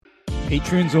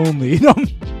Patrons only.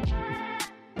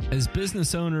 As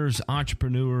business owners,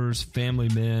 entrepreneurs, family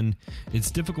men, it's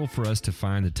difficult for us to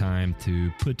find the time to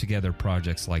put together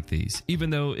projects like these. Even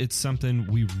though it's something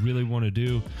we really want to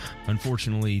do,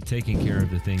 unfortunately, taking care of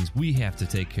the things we have to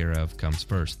take care of comes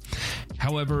first.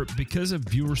 However, because of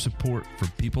viewer support for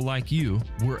people like you,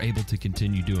 we're able to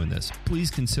continue doing this. Please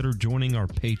consider joining our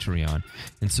Patreon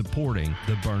and supporting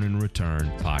the Burn and Return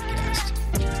podcast.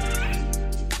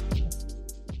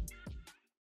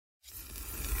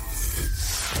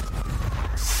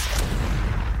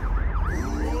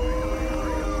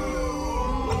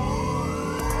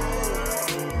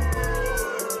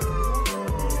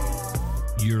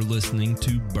 You're listening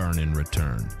to Burn and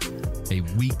Return, a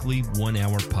weekly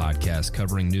 1-hour podcast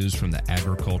covering news from the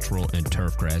agricultural and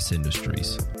turfgrass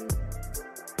industries.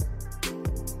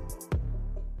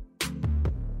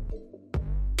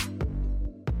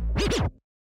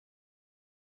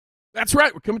 That's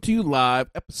right. We're coming to you live,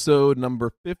 episode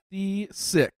number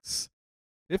 56.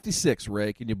 56,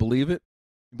 Ray. Can you believe it?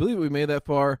 Can you believe it? We made that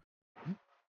far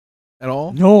at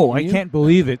all? No, I can't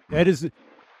believe it. That is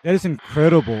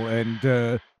incredible. And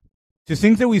to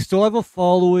think that we still have a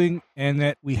following and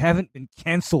that we haven't been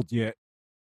canceled yet,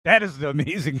 that is the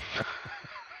amazing.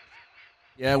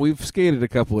 Yeah, we've skated a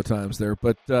couple of times there,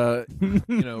 but want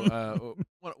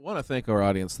to thank our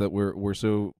audience that we're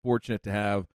so fortunate to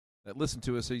have that listen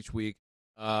to us each week.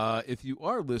 If you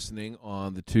are listening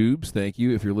on the tubes, thank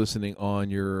you. If you're listening on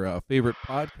your favorite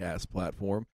podcast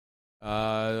platform,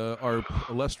 our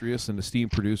illustrious and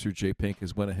esteemed producer Jay Pink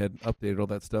has went ahead and updated all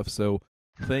that stuff. So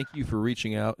thank you for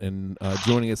reaching out and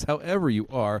joining us however you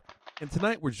are. And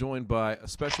tonight we're joined by a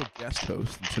special guest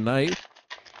host. And tonight,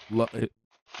 what are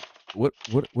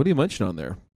you munching on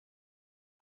there?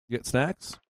 You got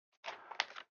snacks?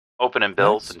 Opening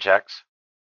bills and checks.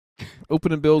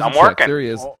 Opening bills I'm and checks. working. There he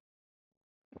is.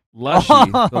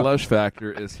 Lushy, the Lush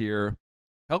Factor, is here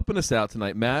helping us out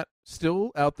tonight. Matt,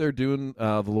 still out there doing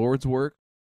the Lord's work,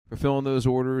 fulfilling those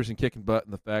orders and kicking butt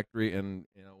in the factory. And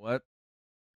you know what?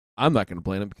 I'm not going to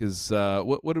blame him because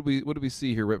what did we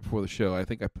see here right before the show? I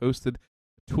think I posted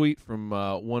a tweet from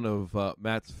one of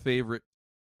Matt's favorite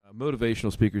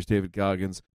motivational speakers, David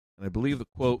Goggins, and I believe the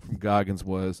quote from Goggins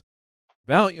was,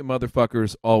 "Valiant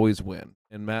motherfuckers always win."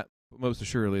 And Matt most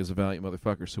assuredly is a valiant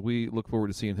motherfucker, so we look forward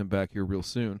to seeing him back here real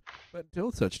soon. But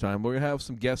until such time, we're going to have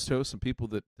some guest hosts, some people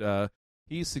that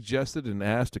he suggested and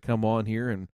asked to come on here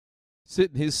and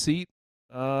sit in his seat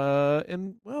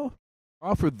and, well,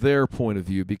 offer their point of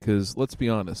view because, let's be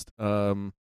honest,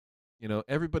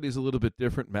 everybody's a little bit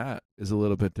different. Matt is a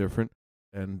little bit different,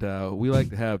 and we like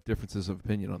to have differences of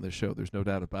opinion on this show. There's no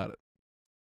doubt about it.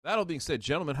 That all being said,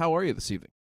 gentlemen, how are you this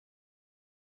evening?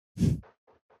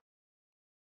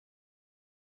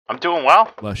 I'm doing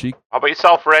well. Lushy. How about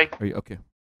yourself, Ray? Are you okay?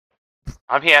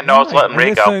 I'm here. No, I was letting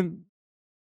Ray go.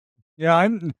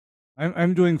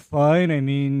 I'm doing fine. I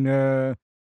mean,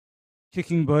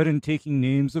 kicking butt and taking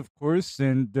names, of course.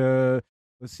 And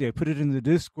let's see, I put it in the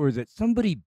Discord that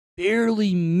somebody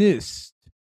barely missed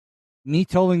me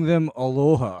telling them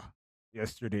aloha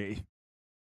yesterday.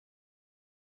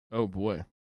 Oh boy,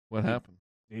 what happened?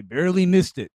 They barely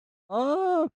missed it.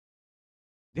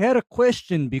 They had a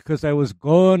question because I was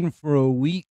gone for a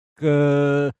week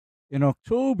in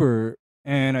October,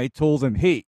 and I told them,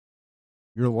 hey,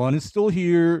 your lawn is still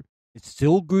here. It's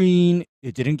still green.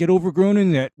 It didn't get overgrown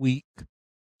in that week.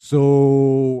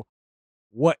 So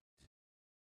what?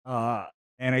 And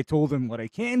I told them what I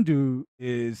can do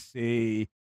is say,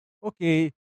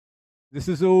 okay, this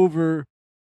is over.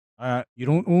 You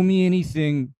don't owe me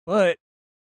anything, but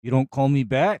you don't call me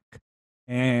back.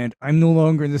 And I'm no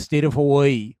longer in the state of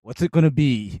Hawaii. What's it going to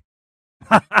be?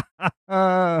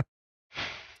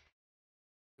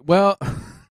 Well,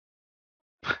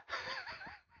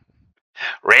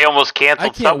 Ray almost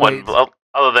canceled someone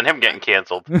other than him getting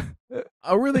canceled.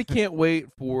 I really can't wait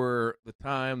for the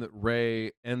time that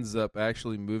Ray ends up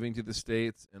actually moving to the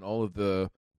States and all of the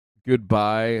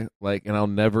goodbye, and I'll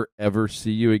never, ever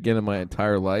see you again in my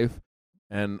entire life.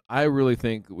 And I really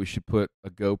think that we should put a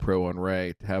GoPro on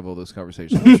Ray to have all those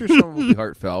conversations. I'm sure some of them will be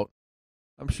heartfelt.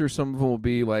 I'm sure some of them will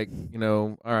be like,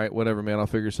 all right, whatever, man, I'll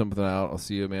figure something out. I'll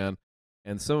see you, man.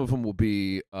 And some of them will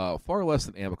be far less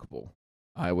than amicable,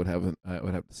 I would have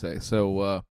to say.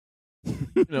 So,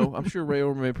 I'm sure Ray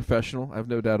will remain professional. I have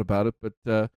no doubt about it.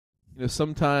 But,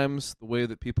 sometimes the way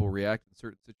that people react in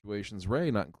certain situations,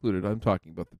 Ray not included, I'm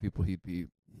talking about the people he'd be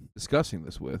discussing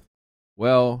this with,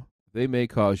 well, they may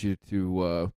cause you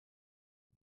to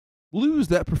lose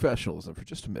that professionalism for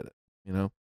just a minute,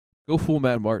 Go full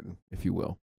Matt Martin, if you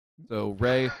will. So,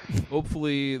 Ray,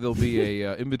 hopefully there'll be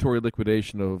a inventory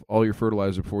liquidation of all your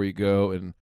fertilizer before you go,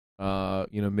 and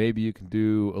maybe you can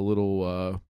do a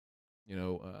little,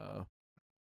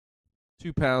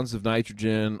 2 pounds of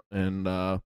nitrogen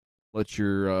and let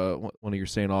your one of your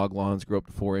St. Aug lawns grow up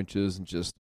to 4 inches and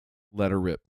just let her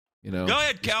rip. Go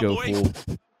ahead, just cowboy. Go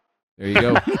full. There you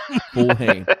go. Full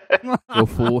Hain. Go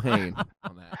full Hain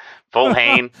on that. Full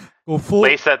Hain. Go full.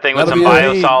 Lace that thing with That'll some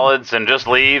be biosolids and just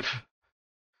leave.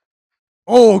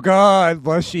 Oh God,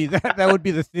 Lushy, that would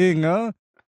be the thing, huh?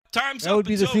 Time's That up. would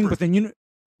be It's the thing. over. But then you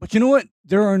know what?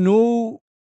 There are no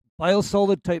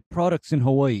biosolid type products in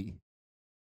Hawaii.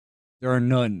 There are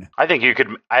none. I think you could.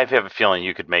 I have a feeling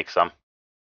you could make some.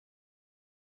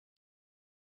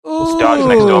 Dogs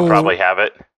next door probably have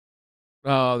it.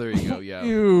 Oh, there you go. Yeah.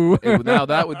 Ew. Now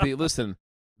that would be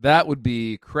that would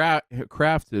be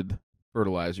crafted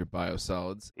fertilizer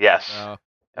biosolids. Yes.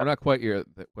 We're not quite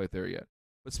there yet.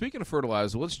 But speaking of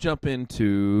fertilizer, let's jump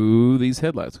into these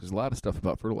headlines because there's a lot of stuff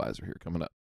about fertilizer here coming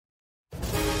up.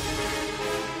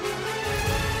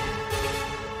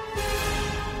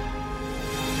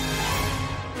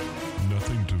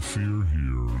 Nothing to fear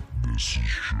here. This is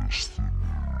just the news.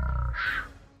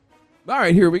 All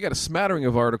right, here we got a smattering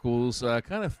of articles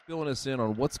kind of filling us in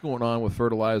on what's going on with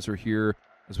fertilizer here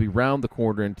as we round the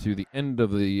corner into the end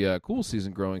of the cool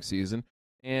season, growing season,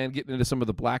 and getting into some of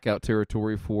the blackout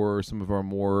territory for some of our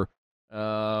more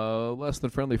less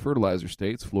than friendly fertilizer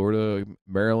states, Florida,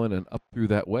 Maryland, and up through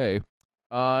that way.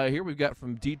 Here we've got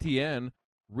from DTN,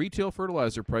 retail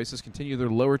fertilizer prices continue their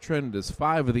lower trend as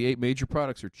 5 of the 8 major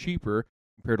products are cheaper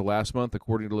compared to last month,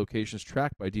 according to locations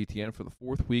tracked by DTN for the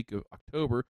 4th week of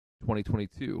October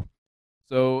 2022.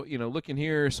 So, looking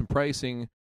here, some pricing,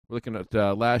 we're looking at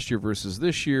last year versus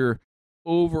this year.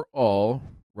 Overall,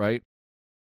 right,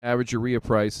 average urea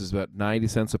price is about 90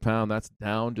 cents a pound. That's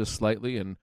down just slightly,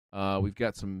 and we've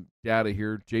got some data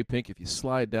here. J Pink, if you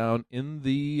slide down in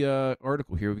the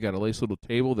article here, we've got a nice little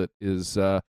table that is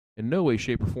in no way,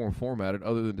 shape, or form formatted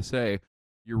other than to say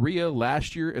urea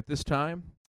last year at this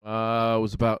time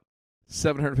was about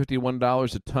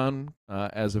 $751 a ton.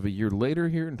 As of a year later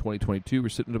here in 2022, we're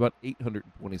sitting at about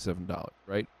 $827,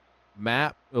 right?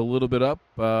 MAP a little bit up,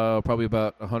 probably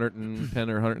about $110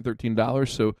 or $113.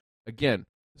 So again,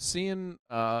 seeing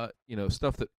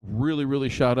stuff that really, really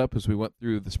shot up as we went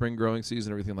through the spring growing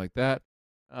season, everything like that,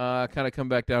 kind of come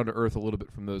back down to earth a little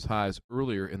bit from those highs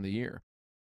earlier in the year.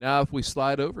 Now, if we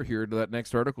slide over here to that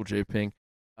next article, J Ping,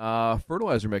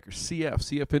 fertilizer maker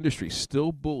CF Industries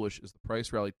still bullish as the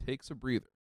price rally takes a breather.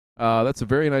 That's a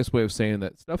very nice way of saying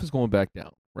that stuff is going back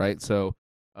down, right? So,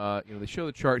 they show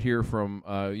the chart here from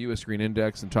U.S. Green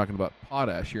Index and talking about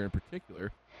potash here in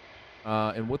particular.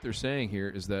 And what they're saying here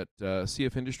is that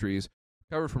CF Industries,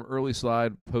 covered from early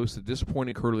slide, posted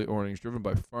disappointing quarterly earnings driven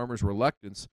by farmers'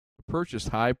 reluctance to purchase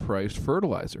high-priced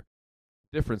fertilizer.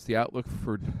 Difference, the outlook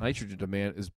for nitrogen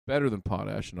demand is better than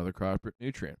potash and other crop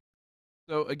nutrient.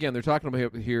 So again, they're talking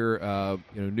about here,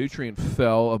 nutrient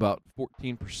fell about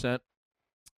 14%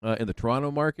 in the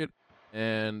Toronto market,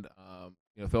 and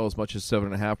fell as much as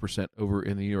 7.5% over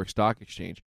in the New York Stock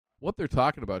Exchange. What they're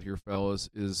talking about here, fellas,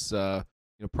 is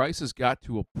prices got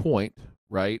to a point,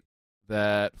 right,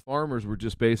 that farmers were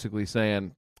just basically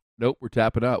saying, nope, we're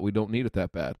tapping out. We don't need it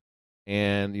that bad.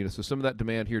 And so some of that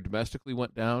demand here domestically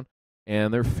went down,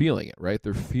 and they're feeling it, right?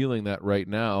 They're feeling that right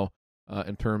now.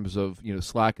 In terms of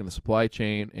slack in the supply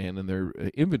chain and in their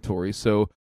inventory. So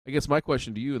I guess my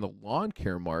question to you in the lawn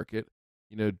care market,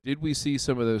 did we see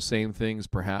some of those same things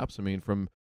perhaps? I mean, from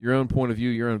your own point of view,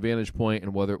 your own vantage point,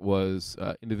 and whether it was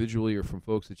individually or from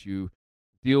folks that you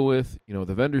deal with,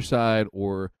 the vendor side,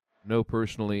 or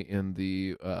personally in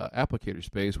the applicator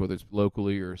space, whether it's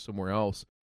locally or somewhere else,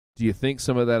 do you think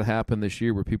some of that happened this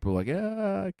year where people are like,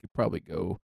 I could probably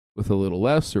go with a little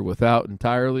less or without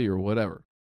entirely or whatever?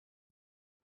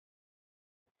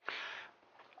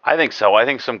 I think so. I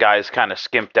think some guys kind of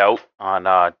skimped out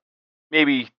on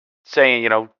maybe saying,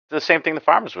 the same thing the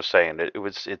farmers were saying.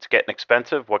 It's getting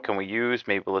expensive. What can we use?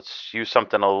 Maybe let's use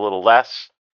something a little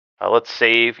less. Let's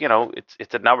save.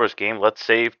 It's a numbers game. Let's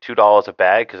save $2 a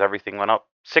bag because everything went up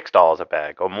 $6 a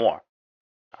bag or more.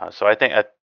 So I think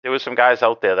there was some guys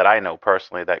out there that I know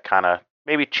personally that kind of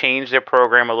maybe changed their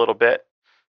program a little bit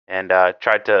and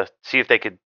tried to see if they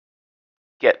could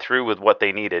get through with what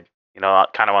they needed.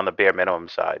 Kind of on the bare minimum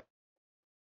side.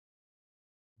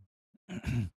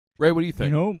 Ray, what do you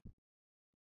think?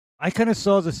 I kind of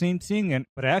saw the same thing,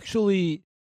 but actually,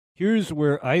 here's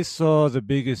where I saw the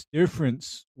biggest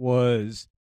difference was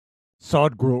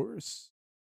sod growers.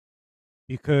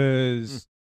 Because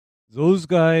those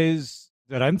guys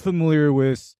that I'm familiar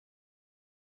with,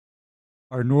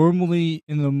 are normally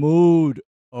in the mode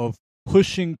of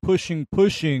pushing, pushing,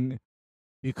 pushing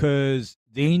because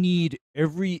they need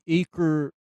every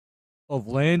acre of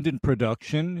land in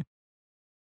production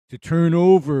to turn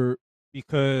over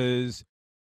because,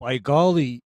 by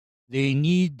golly, they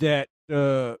need that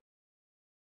 $5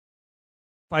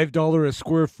 a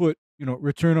square foot,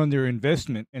 return on their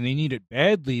investment, and they need it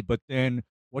badly. But then,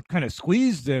 what kind of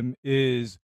squeezed them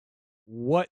is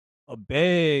what a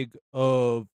bag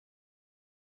of,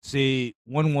 say,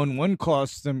 111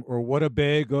 costs them, or what a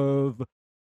bag of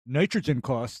nitrogen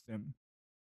costs them.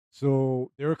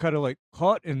 So they were kind of like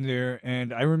caught in there.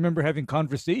 And I remember having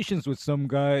conversations with some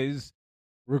guys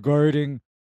regarding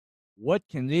what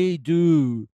can they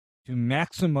do to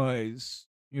maximize,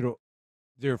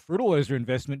 their fertilizer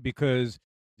investment, because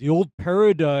the old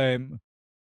paradigm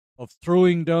of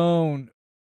throwing down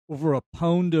over a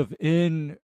pound of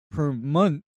N per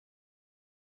month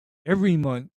every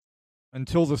month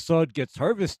until the sod gets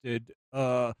harvested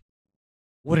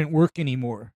wouldn't work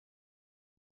anymore,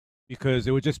 because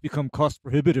it would just become cost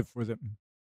prohibitive for them.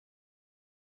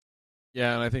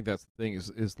 Yeah, and I think that's the thing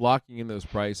is locking in those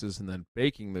prices and then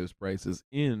baking those prices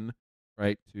in,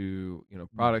 right, to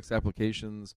products,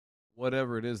 applications,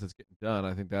 whatever it is that's getting done.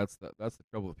 I think that's the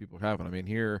trouble that people are having. I mean,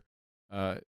 here,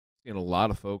 seeing a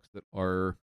lot of folks that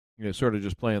are sort of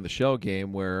just playing the shell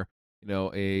game where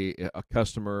a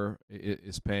customer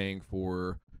is paying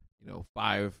for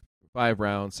five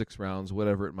rounds, 6 rounds,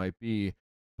 whatever it might be,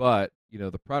 but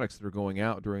the products that are going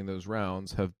out during those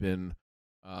rounds have been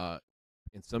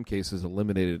in some cases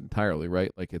eliminated entirely,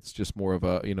 right? Like it's just more of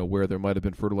a where there might have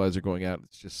been fertilizer going out,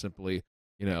 it's just simply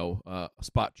a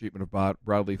spot treatment of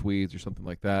broadleaf weeds or something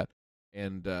like that,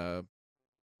 and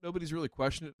nobody's really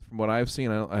questioned it from what I've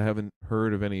seen. I haven't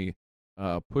heard of any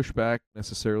pushback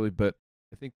necessarily, but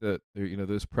I think that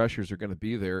those pressures are going to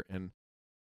be there, and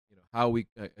how we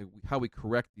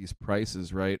correct these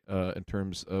prices, right, in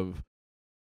terms of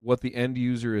what the end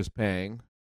user is paying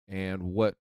and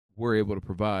what we're able to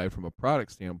provide from a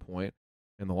product standpoint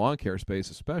in the lawn care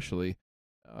space, especially,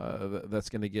 that's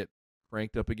going to get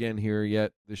cranked up again here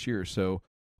yet this year. So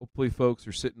hopefully, folks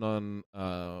are sitting on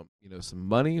some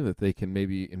money that they can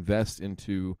maybe invest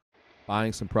into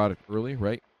buying some product early,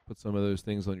 right? Put some of those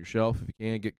things on your shelf if you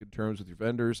can. Get good terms with your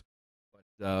vendors,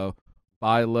 but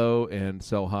buy low and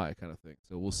sell high, kind of thing.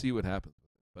 So we'll see what happens with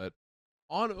it. But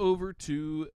on over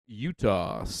to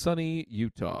Utah, sunny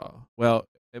Utah. Well,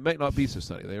 it might not be so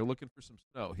sunny. They're looking for some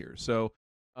snow here. So,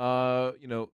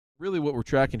 really what we're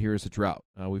tracking here is a drought.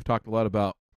 We've talked a lot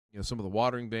about, some of the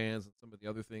watering bans and some of the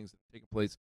other things that are taking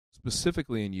place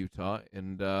specifically in Utah.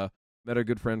 And met our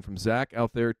good friend from Zach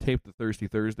out there, taped the Thirsty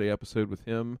Thursday episode with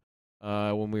him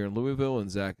when we were in Louisville. And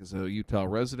Zach is a Utah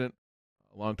resident,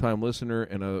 a longtime listener,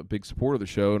 and a big supporter of the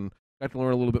show. And got to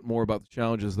learn a little bit more about the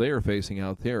challenges they are facing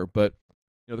out there. But,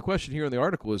 the question here in the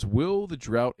article is, will the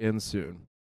drought end soon?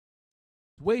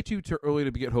 Way too early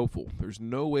to get hopeful. There's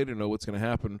no way to know what's going to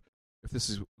happen, if this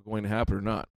is going to happen or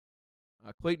not.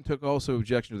 Clayton took also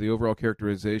objection to the overall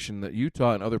characterization that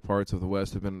Utah and other parts of the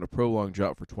West have been in a prolonged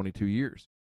drought for 22 years.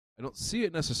 I don't see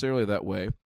it necessarily that way.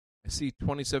 I see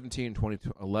 2017 and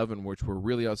 2011, which were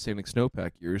really outstanding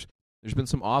snowpack years. There's been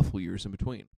some awful years in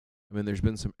between. I mean, there's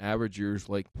been some average years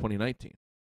like 2019.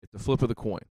 It's the flip of the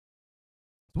coin.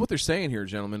 So what they're saying here,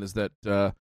 gentlemen, is that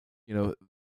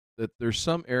that there's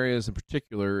some areas in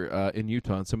particular in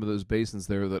Utah and some of those basins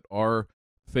there that are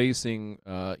facing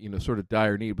sort of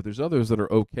dire need, but there's others that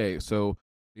are okay. So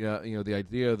the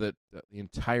idea that the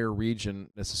entire region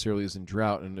necessarily is in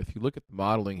drought, and if you look at the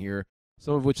modeling here,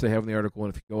 some of which they have in the article,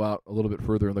 and if you go out a little bit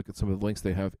further and look at some of the links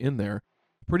they have in there,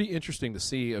 pretty interesting to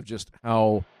see of just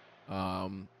how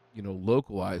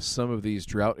localized some of these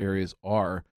drought areas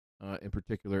are, in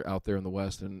particular out there in the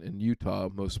West and in Utah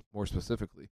more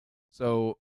specifically.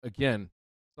 So again,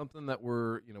 something that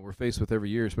we're faced with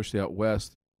every year, especially out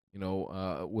west,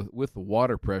 with the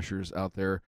water pressures out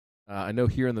there. I know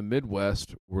here in the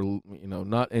Midwest, we're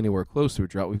not anywhere close to a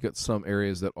drought. We've got some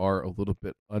areas that are a little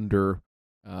bit under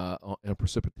in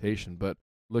precipitation, but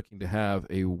looking to have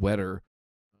a wetter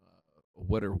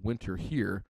winter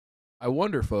here. I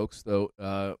wonder, folks, though,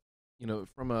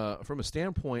 from a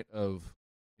standpoint of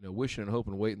wishing and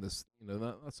hoping and waiting, this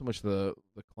not so much the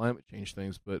climate change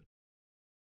things, but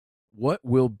what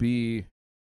will be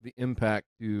the impact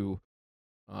to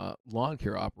lawn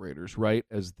care operators, right,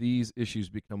 as these issues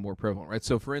become more prevalent, right?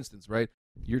 So, for instance, right,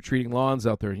 you're treating lawns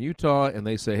out there in Utah, and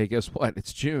they say, hey, guess what?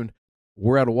 It's June.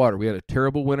 We're out of water. We had a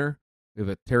terrible winter. We have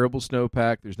a terrible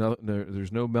snowpack. There's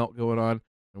no melt going on,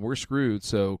 and we're screwed.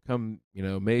 So come,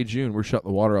 May, June, we're shutting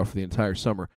the water off for the entire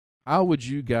summer. How would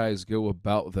you guys go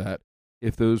about that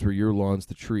if those were your lawns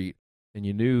to treat, and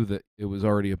you knew that it was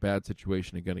already a bad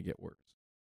situation and going to get worse?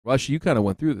 Well, actually, you kind of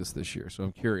went through this year, so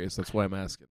I'm curious. That's why I'm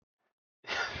asking.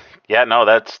 Yeah, no,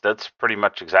 that's pretty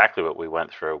much exactly what we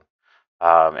went through.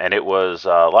 And it was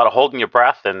a lot of holding your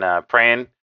breath and praying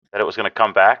that it was going to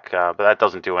come back, but that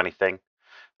doesn't do anything.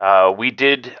 We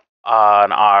did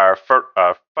on our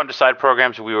fungicide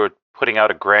programs, we were putting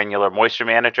out a granular moisture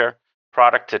manager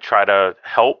product to try to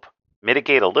help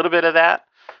mitigate a little bit of that.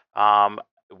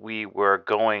 We were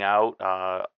going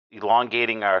out,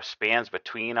 elongating our spans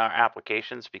between our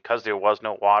applications because there was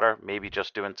no water. Maybe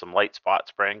just doing some light spot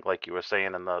spraying, like you were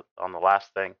saying on the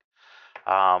last thing.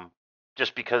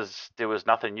 Just because there was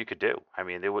nothing you could do. I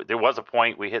mean, there was a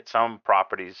point we hit some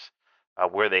properties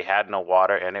where they had no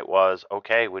water, and it was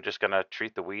okay. We're just going to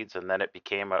treat the weeds, and then it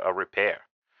became a repair.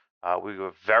 We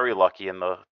were very lucky in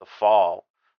the fall.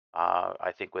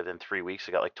 I think within 3 weeks,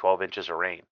 we got like 12 inches of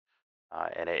rain,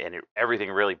 and everything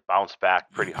really bounced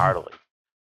back pretty heartily.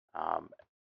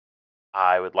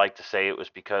 I would like to say it was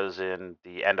because in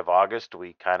the end of August,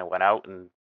 we kind of went out and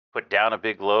put down a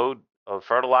big load of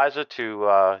fertilizer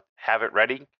to have it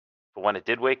ready for when it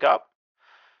did wake up,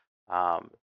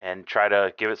 and try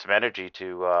to give it some energy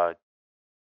to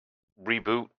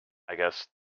reboot. I guess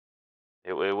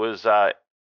it was.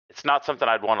 It's not something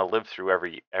I'd want to live through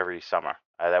every summer.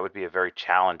 That would be a very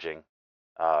challenging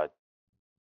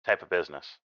type of business.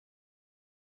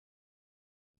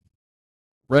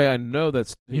 Ray, I know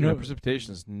that's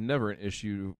precipitation is never an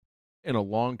issue in a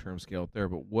long-term scale up there,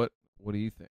 but what do you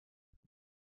think?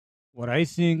 What I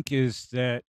think is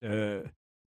that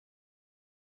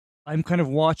I'm kind of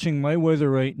watching my weather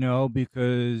right now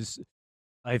because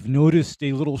I've noticed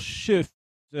a little shift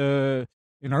in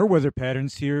our weather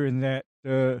patterns here. In that,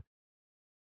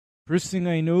 first thing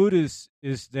I notice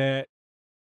is that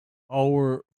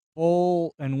our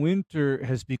fall and winter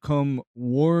has become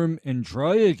warm and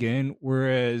dry again,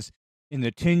 whereas in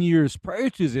the 10 years prior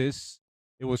to this,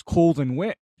 it was cold and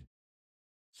wet.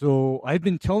 So I've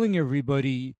been telling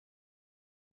everybody,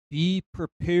 be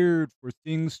prepared for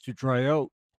things to dry out.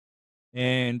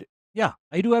 And yeah,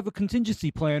 I do have a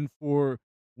contingency plan for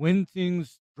when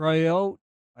things dry out.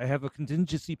 I have a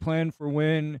contingency plan for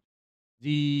when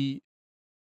the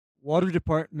water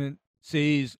department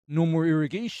says no more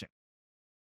irrigation.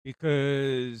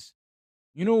 Because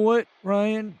you know what,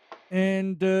 Ryan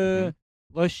and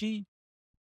Lushy,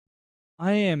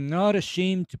 I am not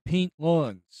ashamed to paint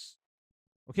lawns.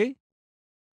 Okay?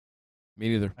 Me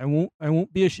neither. I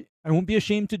won't be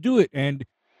ashamed to do it. And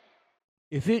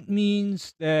if it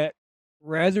means that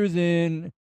rather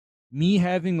than me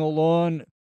having a lawn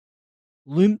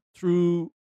limp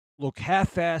through, look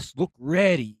half-assed, look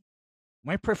ratty,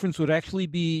 my preference would actually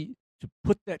be to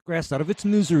put that grass out of its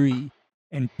misery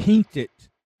and paint it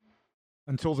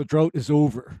until the drought is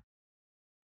over.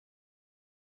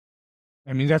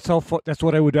 I mean, that's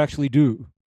what I would actually do.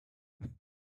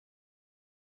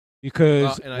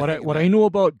 Because what I know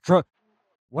about drought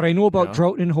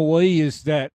in Hawaii is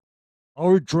that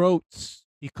our droughts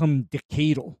become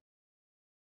decadal.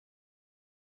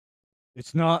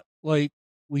 It's not like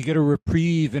we get a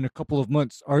reprieve in a couple of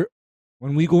months.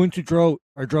 When we go into drought,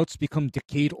 our droughts become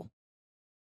decadal.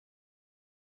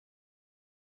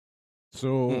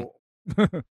 So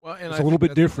well, and it's a little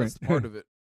bit different. That's part of it.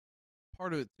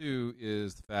 Part of it too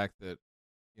is the fact that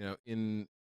in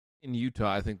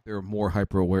Utah, I think they're more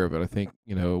hyper aware of it. I think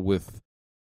with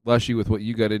Lushy, with what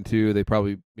you got into, they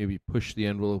probably maybe push the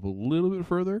envelope a little bit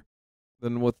further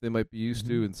than what they might be used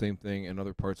to, and same thing in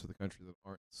other parts of the country that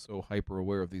aren't so hyper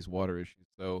aware of these water issues.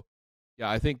 So, yeah,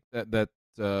 I think that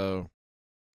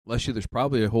Lushy, there's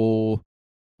probably a whole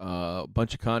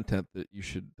bunch of content that you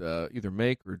should either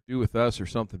make or do with us or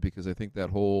something, because I think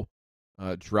that whole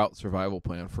drought survival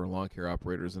plan for lawn care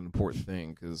operator is an important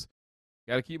thing, because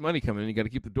you got to keep money coming in, you got to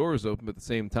keep the doors open, but at the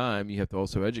same time, you have to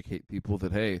also educate people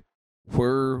that, hey,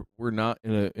 we're not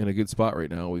in a good spot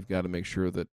right now. We've got to make sure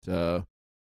that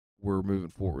we're moving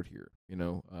forward here,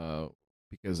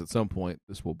 because at some point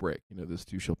this will break. This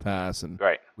too shall pass, and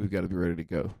we've got to be ready to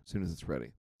go as soon as it's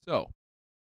ready. So,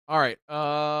 all right,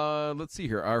 let's see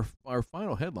here. Our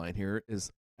final headline here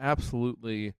is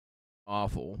absolutely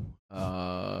awful.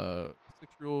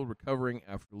 6-year-old recovering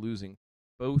after losing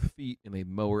both feet in a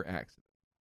mower accident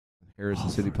in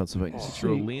Harrison City, Pennsylvania.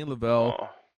 6-year-old Liam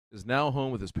Lavelle is now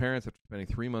home with his parents after spending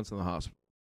 3 months in the hospital.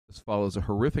 This follows a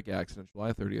horrific accident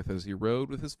July 30th as he rode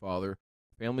with his father,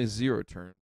 family's zero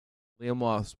turn. Liam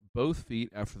lost both feet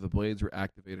after the blades were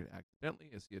activated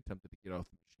accidentally as he attempted to get off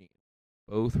the machine.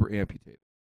 Both were amputated.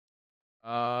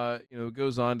 It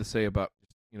goes on to say about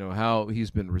how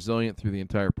he's been resilient through the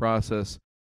entire process.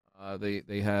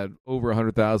 They had over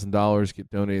 $100,000 get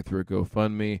donated through a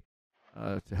GoFundMe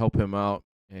to help him out,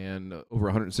 and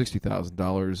over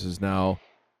 $160,000 is now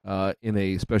in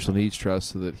a special needs trust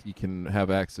so that he can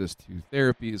have access to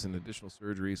therapies and additional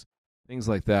surgeries, things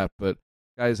like that. But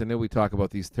guys, I know we talk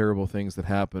about these terrible things that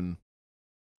happen,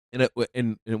 and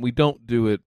we don't do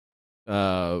it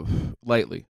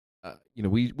lightly.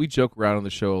 We joke around on the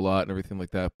show a lot and everything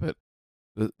like that, but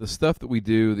the stuff that we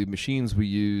do, the machines we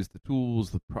use, the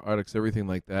tools, the products, everything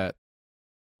like that,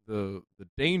 the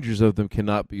dangers of them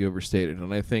cannot be overstated.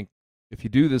 And I think if you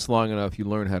do this long enough, you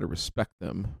learn how to respect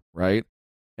them, right?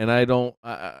 And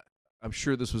I'm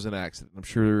sure this was an accident. I'm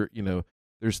sure,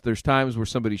 there's times where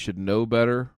somebody should know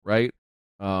better, right?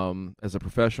 As a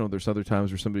professional, there's other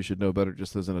times where somebody should know better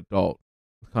just as an adult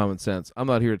with common sense. I'm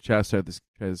not here to chastise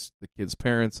the kid's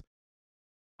parents.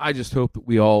 I just hope that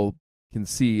we all can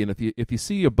see, and if you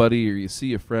see a buddy or you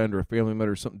see a friend or a family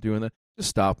member or something doing that, just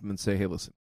stop them and say, hey,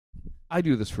 listen, I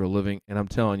do this for a living, and I'm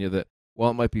telling you that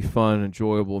while it might be fun,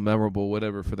 enjoyable, memorable,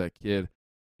 whatever for that kid,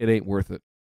 it ain't worth it.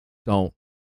 Don't.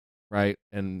 Right?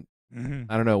 And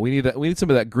I don't know. We need some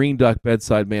of that green duck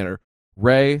bedside manner.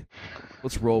 Ray,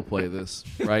 let's role play this,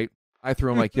 right? I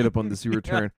throw my kid up on the zoo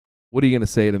return. What are you going to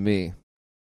say to me?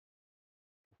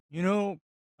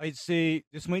 I'd say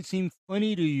this might seem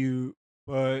funny to you,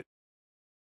 but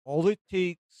all it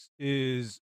takes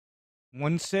is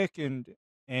 1 second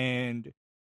and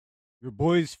your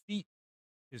boy's feet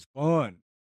is gone.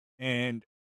 And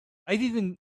I've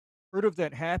even heard of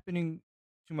that happening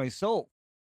to myself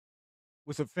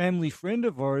with a family friend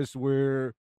of ours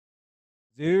where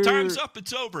Time's up,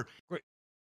 it's over.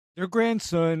 Their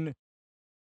grandson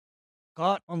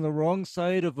got on the wrong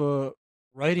side of a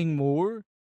riding mower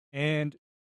and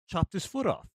chopped his foot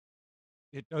off.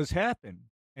 It does happen.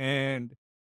 And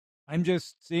I'm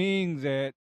just saying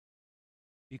that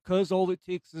because all it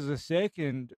takes is a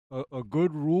second, a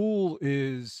good rule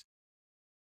is,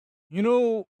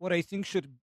 what I think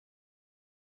should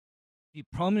be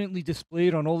prominently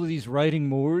displayed on all of these riding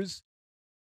mowers?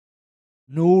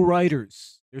 No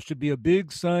riders. There should be a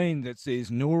big sign that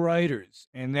says no riders.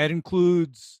 And that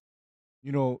includes,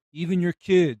 even your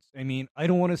kids. I mean, I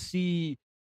don't want to see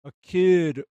a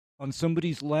kid on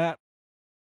somebody's lap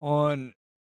on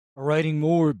a riding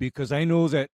mower because I know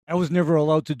that I was never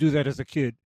allowed to do that as a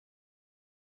kid.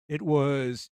 It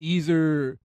was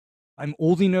either I'm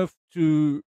old enough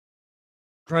to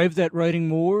drive that riding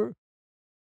mower,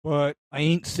 but I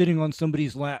ain't sitting on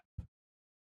somebody's lap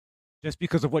just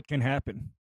because of what can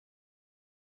happen.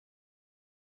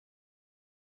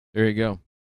 There you go.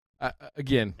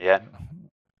 Again, Yeah.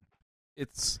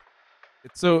 It's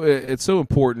so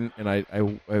important,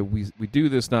 and we do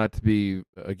this not to be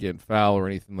again foul or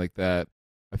anything like that.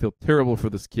 I feel terrible for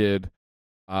this kid.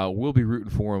 We'll be rooting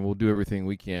for him. We'll do everything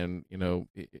we can,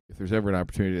 if there's ever an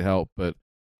opportunity to help. But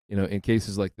in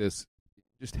cases like this,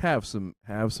 just have some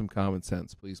common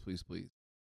sense, please, please, please.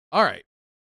 All right.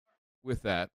 With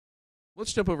that,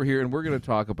 let's jump over here, and we're going to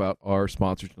talk about our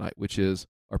sponsor tonight, which is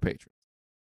our patrons.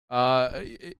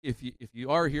 If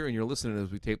you are here and you're listening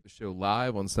as we tape the show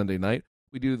live on Sunday night,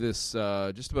 we do this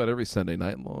just about every Sunday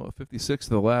night. 56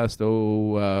 of the last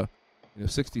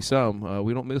 60 some.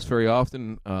 We don't miss very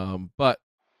often, but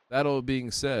that all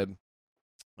being said,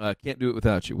 can't do it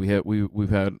without you. We've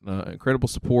had incredible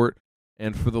support,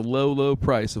 and for the low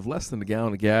price of less than a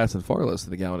gallon of gas and far less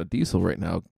than a gallon of diesel right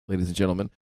now, ladies and gentlemen,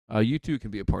 you too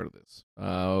can be a part of this.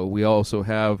 We also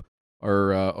have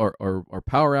our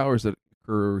power hours that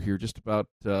occur here just about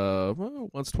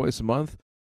once, twice a month.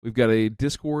 We've got a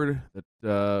Discord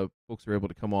that folks are able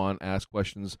to come on, ask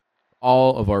questions.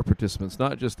 All of our participants,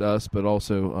 not just us, but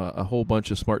also a whole bunch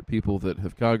of smart people that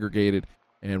have congregated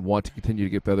and want to continue to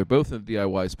get better, both in the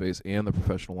DIY space and the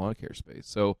professional lawn care space.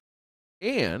 So,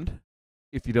 and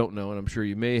if you don't know, and I'm sure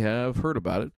you may have heard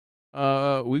about it,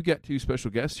 we've got two special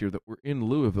guests here that were in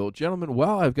Louisville. Gentlemen,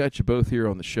 while I've got you both here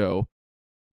on the show,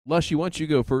 Lushy, why don't you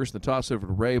go first and toss over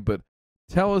to Ray, but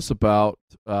tell us about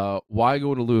why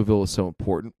going to Louisville is so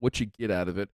important, what you get out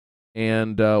of it,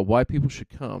 and why people should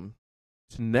come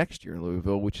to next year in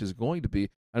Louisville, which is going to be,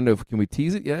 I don't know, can we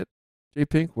tease it yet, J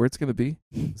Pink, where it's going to be?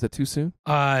 Is that too soon?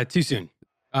 Too soon.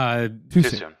 Too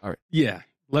soon. All right. Yeah.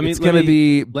 It's going to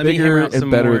be bigger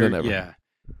and better than ever. Yeah.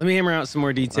 Let me hammer out some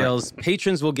more details. Right.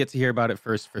 Patrons will get to hear about it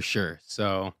first for sure.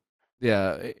 So.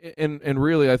 Yeah, and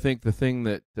really, I think the thing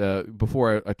that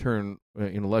before I turn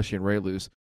Leshy and Ray loose,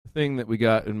 the thing that we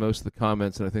got in most of the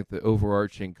comments, and I think the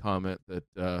overarching comment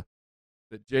that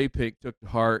J Pink took to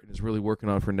heart and is really working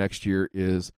on for next year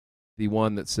is the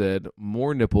one that said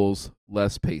more nipples,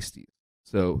 less pasties.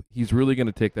 So he's really going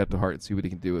to take that to heart and see what he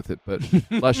can do with it. But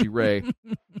Lushy, Ray,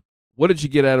 What did you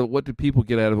get out of it? What did people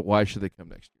get out of it? Why should they come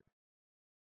next year?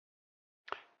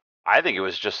 I think it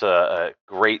was just a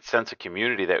great sense of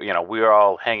community that, we were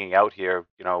all hanging out here,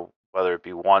 whether it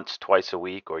be once, twice a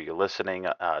week, or you're listening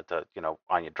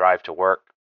on your drive to work,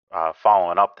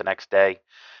 following up the next day.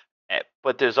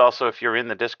 But there's also, if you're in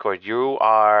the Discord, you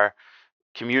are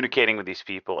communicating with these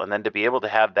people, and then to be able to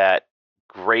have that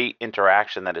great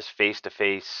interaction that is face to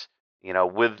face,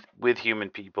 with human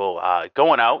people,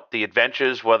 going out, the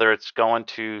adventures, whether it's going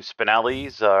to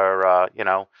Spinelli's or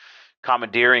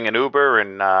commandeering an Uber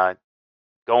and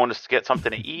going to get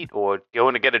something to eat or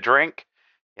going to get a drink.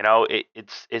 It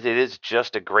is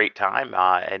just a great time,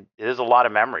 and it is a lot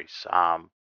of memories, and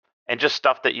just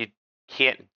stuff that you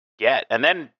can't get. And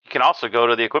then you can also go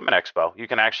to the Equipment Expo. You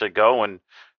can actually go and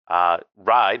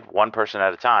ride one person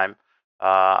at a time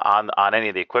on any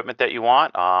of the equipment that you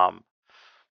want.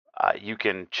 You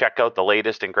can check out the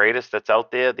latest and greatest that's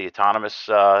out there, the autonomous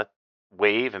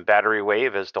wave and battery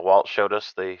wave, as DeWalt showed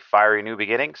us the fiery new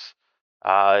beginnings.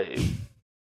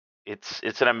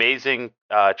 It's an amazing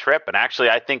trip, and actually,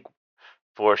 I think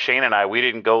for Shane and I, we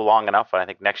didn't go long enough. And I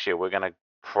think next year we're gonna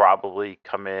probably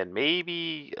come in,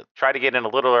 maybe try to get in a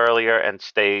little earlier and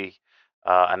stay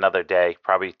another day,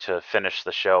 probably to finish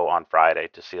the show on Friday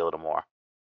to see a little more.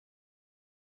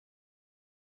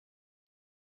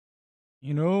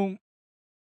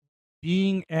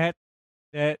 Being at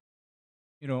that,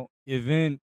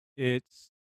 event,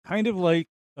 it's kind of like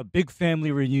a big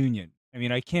family reunion. I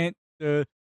mean, I can't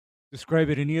describe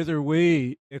it any other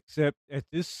way except at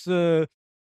this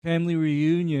family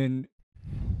reunion,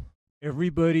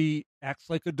 everybody acts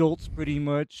like adults pretty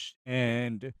much,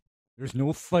 and there's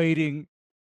no fighting,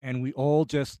 and we all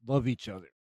just love each other.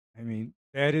 I mean,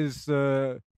 that is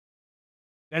the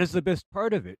best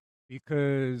part of it,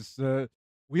 because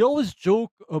we always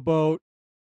joke about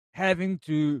having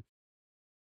to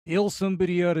bail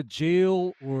somebody out of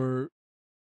jail or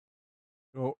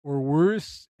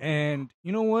worse, and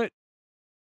you know what?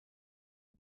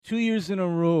 2 years in a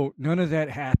row, none of that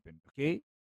happened. Okay,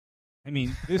 I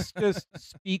mean, this just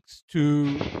speaks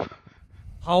to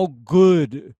how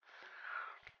good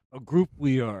a group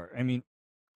we are. I mean,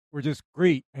 we're just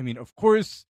great. I mean, of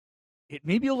course, it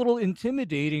may be a little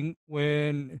intimidating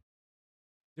when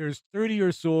there's 30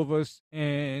 or so of us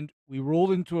and we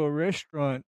roll into a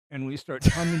restaurant and we start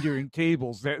commandeering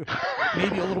tables. That may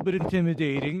be a little bit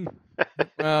intimidating.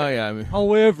 Oh, yeah. I mean,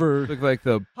 however, look like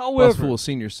the bus full of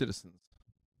senior citizens.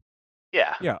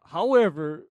 Yeah. Yeah.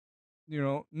 However,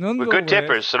 nonetheless, we're good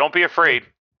tippers, so don't be afraid.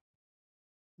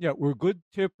 Yeah, we're good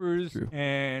tippers, True.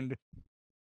 and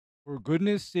for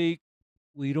goodness sake,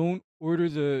 we don't order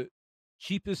the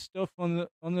cheapest stuff on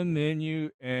the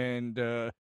menu. And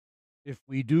if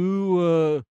we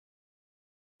do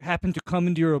happen to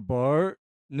commandeer a bar,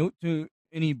 note to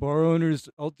any bar owners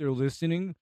out there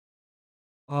listening,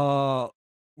 we're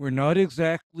not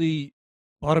exactly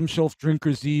bottom shelf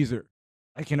drinkers either.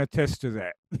 I can attest to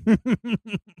that.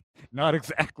 Not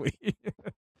exactly.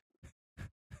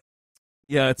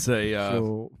 Yeah, it's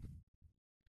a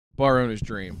bar owner's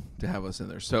dream to have us in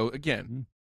there. So, again,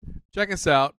 check us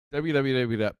out,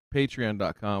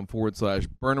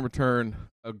 www.patreon.com/Burn and Return.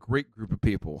 A great group of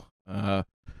people. Well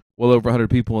over 100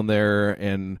 people in there,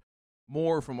 and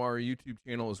more from our YouTube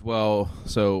channel as well.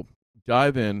 So,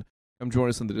 dive in, come join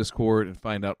us in the Discord, and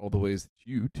find out all the ways that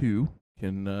you, too,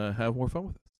 can have more fun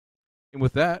with us. And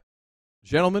with that,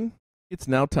 gentlemen, it's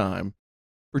now time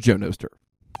for Joe Knows Turf.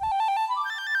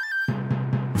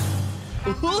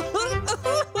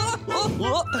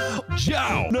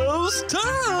 Joe Knows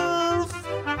Turf.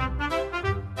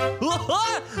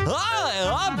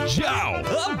 Hi, I'm Joe.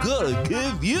 I'm gonna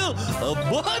give you a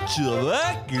bunch of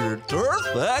accurate turf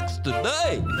facts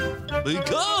today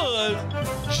because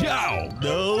Joe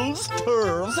knows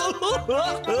turf.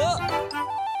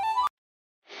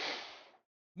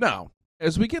 Now,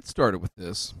 as we get started with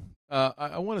this,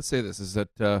 I want to say this, is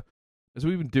that as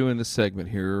we've been doing this segment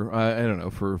here, I don't know,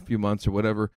 for a few months or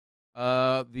whatever,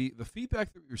 the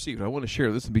feedback that we received, I want to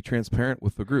share this and be transparent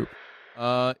with the group,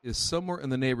 is somewhere in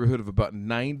the neighborhood of about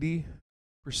 90%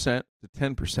 to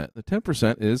 10%. The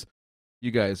 10% is you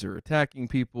guys are attacking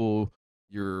people,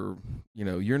 you're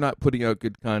not putting out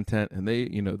good content, and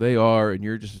they are, and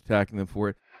you're just attacking them for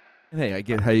it. And hey, I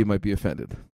get how you might be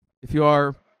offended. If you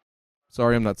are,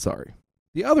 sorry, I'm not sorry.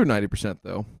 The other 90%,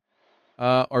 though,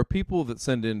 are people that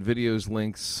send in videos,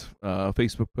 links,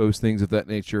 Facebook posts, things of that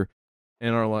nature,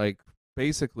 and are like,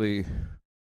 basically,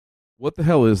 what the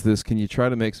hell is this? Can you try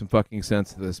to make some fucking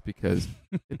sense of this? Because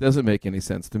it doesn't make any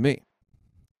sense to me.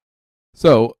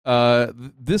 So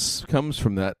this comes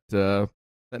from that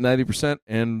that 90%.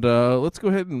 And let's go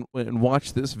ahead and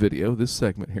watch this video, this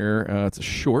segment here. It's a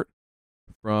short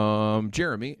from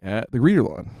Jeremy at the Reader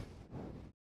Lawn.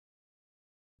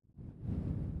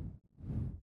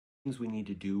 Things we need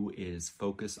to do is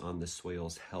focus on the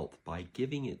soil's health by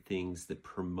giving it things that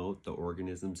promote the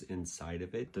organisms inside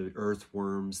of it, the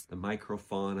earthworms, the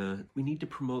microfauna. We need to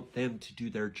promote them to do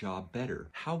their job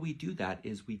better. How we do that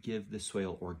is we give the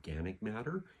soil organic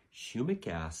matter, humic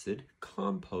acid,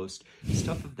 compost,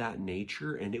 stuff of that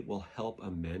nature, and it will help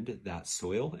amend that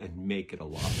soil and make it a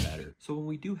lot better. So when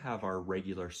we do have our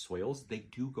regular soils, they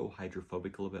do go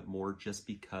hydrophobic a little bit more just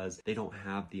because they don't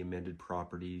have the amended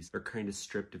properties. They're kind of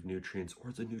stripped of nutrients,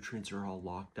 or the nutrients are all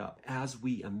locked up. As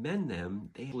we amend them,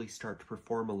 they really start to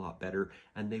perform a lot better,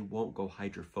 and they won't go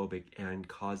hydrophobic and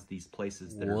cause these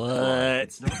places that are dry.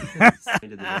 It's not because it's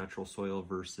kind of the natural soil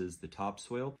versus the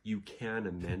topsoil. You can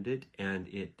amend it, and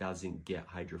it doesn't get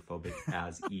hydrophobic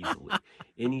as easily.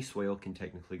 Any soil can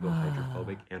technically go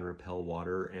hydrophobic and repel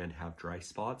water and have dry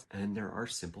spots, and there are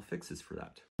simple fixes for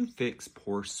that. To fix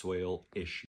poor soil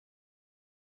issues.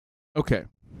 Okay.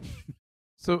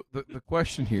 So the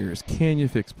question here is, can you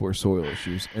fix poor soil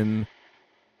issues? And,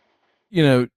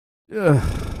 where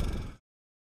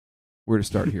to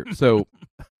start here? So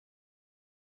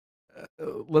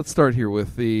let's start here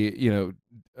with the,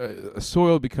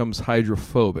 soil becomes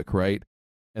hydrophobic, right?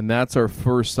 And that's our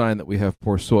first sign that we have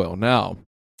poor soil. Now,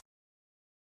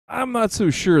 I'm not so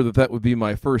sure that would be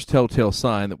my first telltale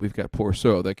sign that we've got poor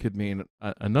soil. That could mean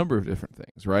a number of different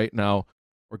things, right? Now,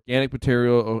 organic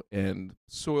material and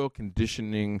soil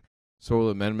conditioning, soil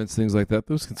amendments, things like that,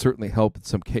 those can certainly help in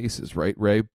some cases, right,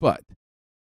 Ray? But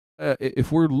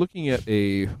if we're looking at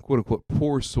a quote-unquote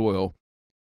poor soil,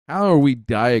 how are we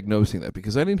diagnosing that?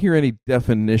 Because I didn't hear any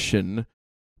definition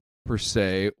per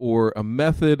se, or a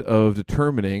method of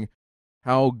determining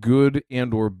how good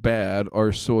and or bad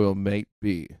our soil might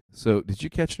be. So did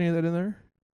you catch any of that in there?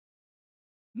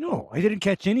 No, I didn't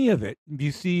catch any of it.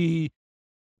 You see,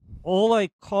 all I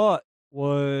caught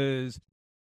was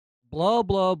blah,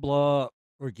 blah, blah,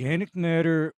 organic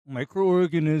matter,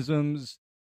 microorganisms,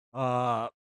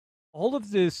 all of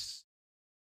this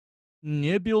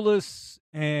nebulous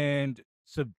and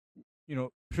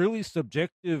purely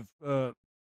subjective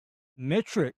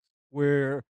metric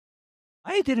where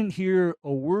I didn't hear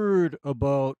a word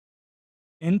about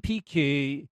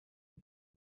NPK,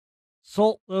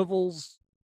 salt levels,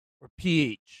 or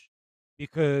pH.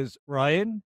 Because,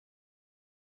 Ryan,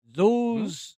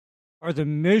 those are the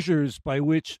measures by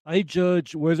which I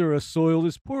judge whether a soil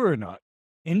is poor or not.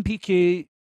 NPK,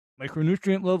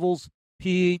 micronutrient levels,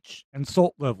 pH, and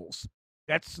salt levels.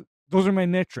 Those are my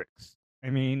metrics.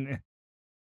 I mean,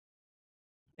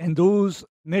 and those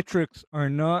metrics are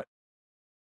not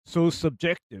so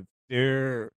subjective.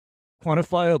 They're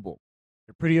quantifiable.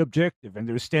 They're pretty objective, and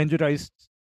there's standardized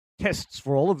tests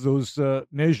for all of those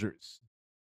measures.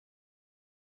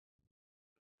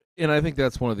 And I think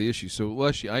that's one of the issues. So,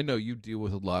 Leslie, I know you deal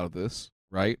with a lot of this,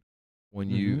 right?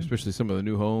 When you, especially some of the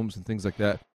new homes and things like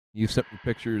that, you sent me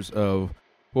pictures of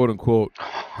quote-unquote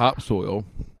topsoil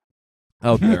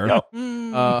out there. Well,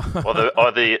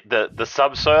 the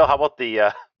subsoil. How about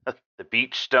the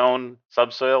beach stone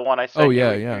subsoil one I sent you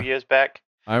a few years back?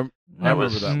 I remember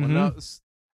that one. Now,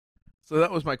 so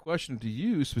that was my question to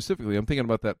you specifically. I'm thinking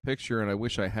about that picture, and I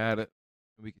wish I had it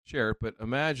and we could share it. But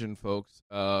imagine, folks,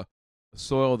 a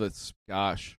soil that's,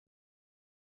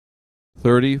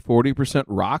 30-40%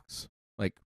 rocks,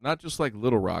 like not just like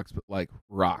little rocks, but like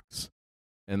rocks,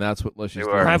 and that's what Leslie's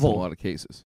doing in a lot of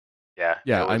cases. Yeah.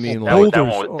 I mean,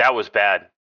 that was bad.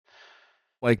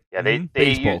 Like, they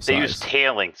used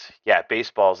tailings. Yeah,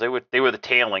 baseballs. They were the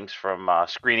tailings from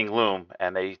screening loam,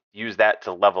 and they used that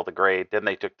to level the grade. Then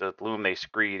they took the loam they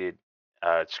screened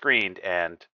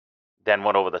and then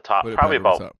went over the top, probably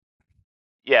about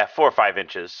 4 or 5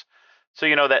 inches. So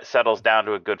that settles down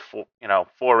to a good 4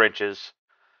 inches,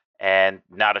 and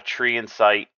not a tree in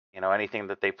sight. Anything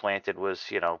that they planted was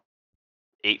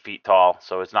 8 feet tall,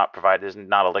 so it's not provided. There's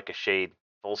not a lick of shade,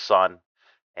 full sun.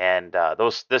 And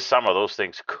this summer, those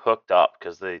things cooked up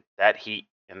because that heat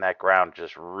in that ground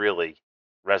just really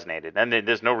resonated. And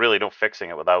there's no fixing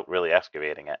it without really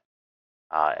excavating it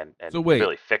and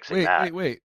really fixing that.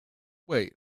 Wait.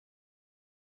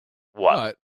 What?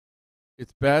 But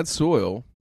it's bad soil,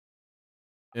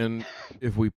 and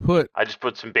if we put, I just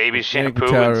put some baby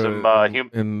shampoo and some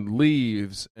and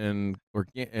leaves and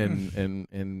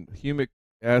humic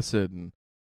acid, and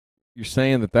you're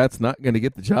saying that's not going to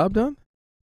get the job done?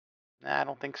 Nah, I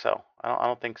don't think so. I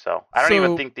don't think so. I don't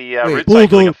even think the root cycling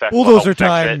cycling effect will bulldozer help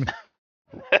time. fix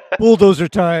it. Bulldozer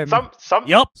time.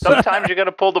 Sometimes you're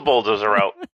gonna pull the bulldozer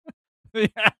out. So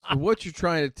what you're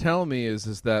trying to tell me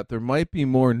is that there might be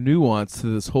more nuance to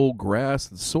this whole grass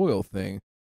and soil thing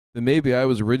than maybe I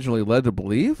was originally led to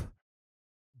believe?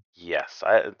 Yes,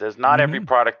 there's not every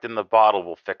product in the bottle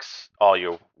will fix all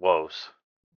your woes.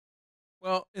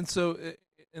 Well, and so,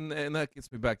 and that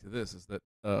gets me back to this, is that,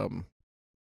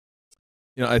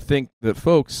 I think that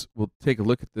folks will take a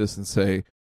look at this and say,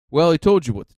 well, he told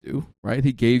you what to do, right?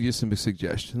 He gave you some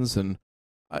suggestions, and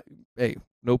hey,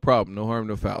 no problem, no harm,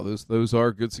 no foul. Those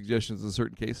are good suggestions in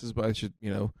certain cases, but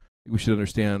we should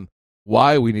understand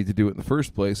why we need to do it in the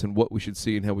first place and what we should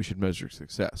see and how we should measure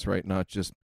success, right? Not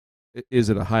just, is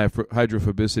it a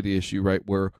hydrophobicity issue, right,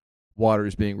 where water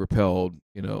is being repelled,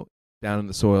 down in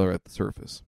the soil or at the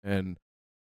surface. And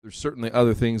there's certainly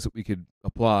other things that we could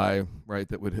apply, right,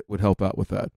 that would help out with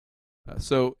that.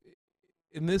 So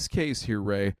in this case here,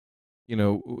 Ray,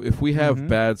 if we have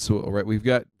bad soil, right, we've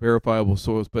got verifiable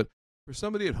soils, but for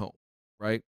somebody at home,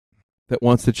 right, that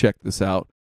wants to check this out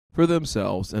for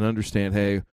themselves and understand,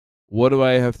 hey, what do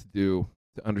I have to do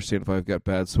to understand if I've got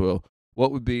bad soil?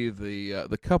 What would be the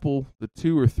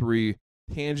 2 or 3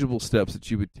 tangible steps that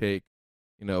you would take,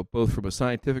 both from a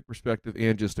scientific perspective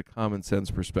and just a common sense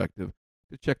perspective,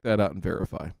 to check that out and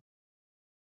verify?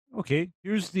 Okay,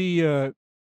 here's the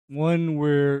one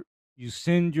where you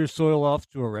send your soil off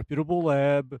to a reputable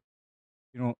lab,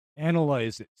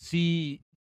 analyze it, see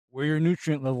where your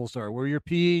nutrient levels are, where your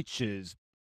pH is.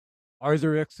 Are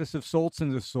there excessive salts in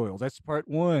the soil? That's part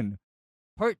 1.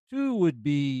 Part 2 would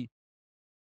be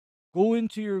go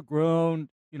into your ground,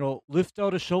 lift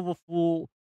out a shovelful,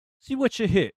 see what you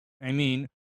hit. I mean,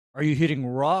 are you hitting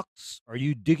rocks? Are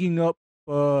you digging up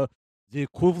the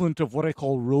equivalent of what I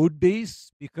call road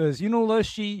base? Because,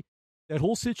 Leshy, that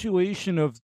whole situation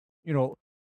of, a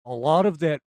lot of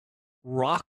that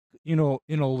rock, in a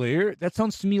layer, that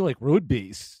sounds to me like road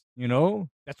base,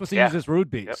 That's what they use as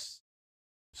road base. Yep.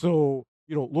 So,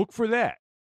 look for that.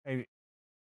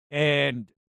 And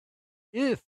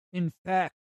if, in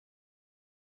fact,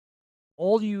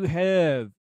 all you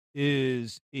have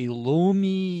is a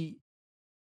loamy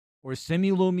or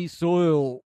semi-loamy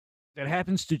soil that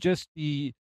happens to just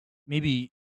be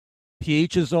maybe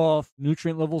pH is off,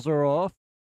 nutrient levels are off,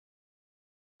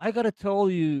 I got to tell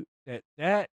you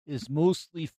that is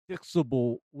mostly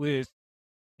fixable with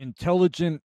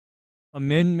intelligent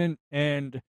amendment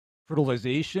and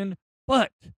fertilization.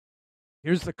 But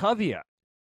here's the caveat.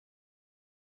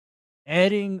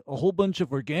 Adding a whole bunch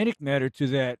of organic matter to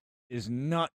that is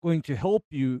not going to help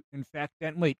you. In fact,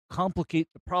 that might complicate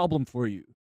the problem for you.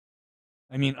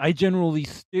 I mean, I generally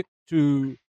stick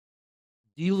to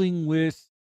dealing with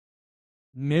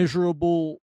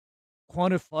measurable,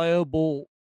 quantifiable,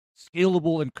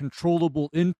 scalable, and controllable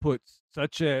inputs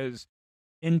such as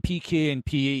NPK and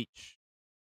pH.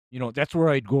 That's where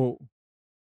I'd go.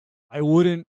 I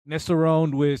wouldn't mess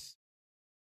around with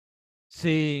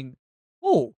saying,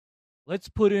 oh, let's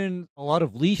put in a lot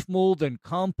of leaf mold and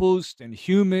compost and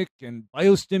humic and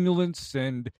biostimulants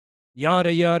and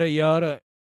yada, yada, yada.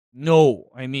 No,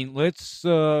 I mean, let's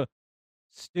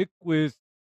stick with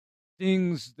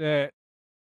things that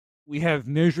we have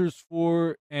measures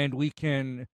for and we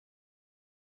can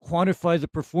quantify the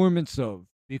performance of.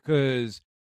 Because,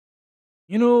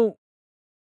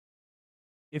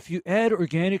 if you add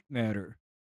organic matter,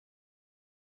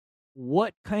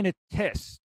 what kind of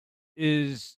test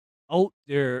is out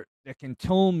there that can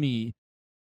tell me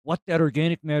what that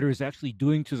organic matter is actually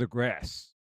doing to the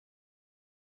grass?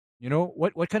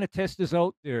 What kind of test is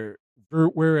out there?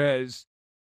 Whereas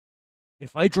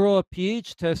if I draw a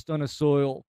pH test on a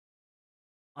soil,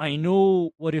 I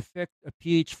know what effect a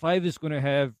pH 5 is going to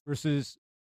have versus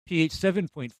pH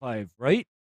 7.5, right?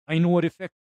 I know what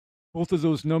effect both of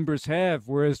those numbers have.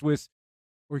 Whereas with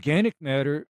organic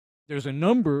matter, there's a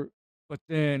number, but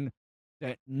then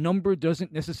that number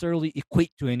doesn't necessarily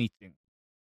equate to anything.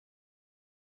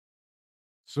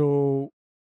 So,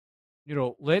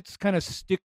 let's kind of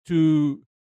stick to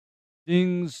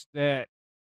things that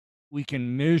we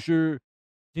can measure,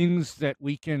 things that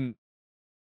we can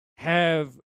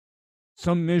have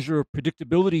some measure of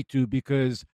predictability to,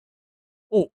 because,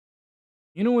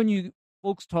 when you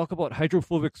folks talk about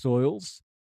hydrophobic soils,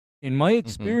 in my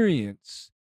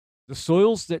experience, the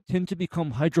soils that tend to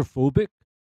become hydrophobic,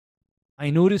 I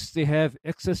notice they have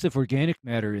excessive organic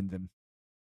matter in them.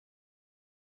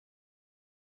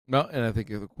 Well, and I think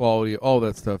the quality, all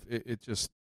that stuff, it just,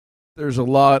 there's a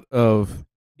lot of,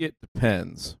 it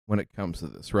depends when it comes to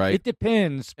this, right? It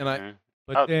depends. And I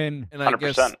 100%.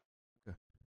 guess,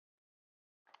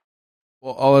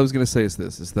 well, all I was going to say is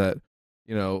this, is that,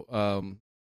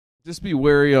 just be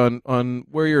wary on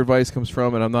where your advice comes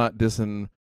from, and I'm not dissing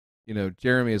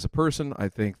Jeremy as a person. I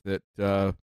think that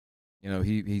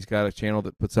he's got a channel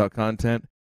that puts out content,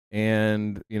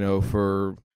 and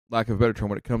for lack of a better term,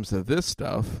 when it comes to this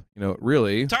stuff,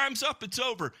 really Time's up. It's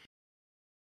over.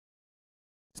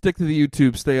 stick to the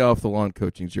YouTube, stay off the lawn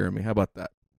coaching, Jeremy. How about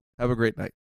that? Have a great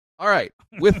night. All right,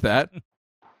 with that,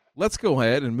 let's go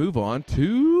ahead and move on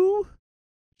to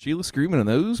Sheila screaming on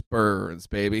those burns,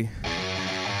 baby.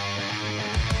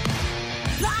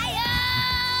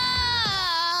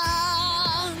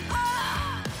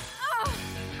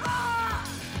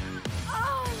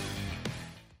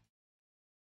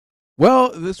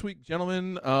 Well, this week,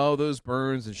 gentlemen, those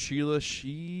burns and Sheila,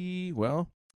 she's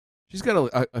got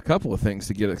a couple of things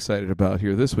to get excited about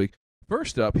here this week.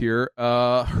 First up here,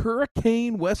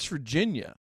 Hurricane West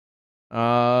Virginia.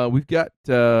 We've got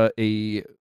a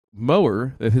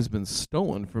mower that has been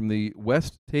stolen from the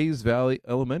West Taze Valley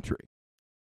Elementary.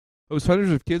 Hosts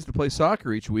hundreds of kids to play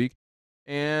soccer each week,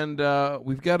 and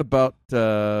we've got about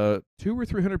 200 or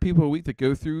 300 people a week that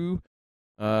go through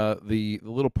the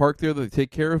little park there that they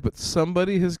take care of, but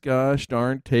somebody has gosh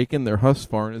darn taken their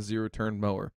Husqvarna zero-turn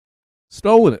mower,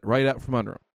 stolen it right out from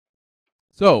under them.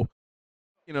 So,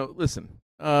 listen,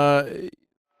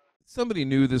 somebody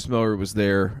knew this mower was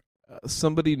there.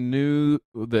 Somebody knew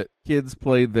that kids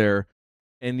played there,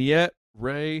 and yet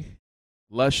Ray,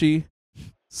 Lushy,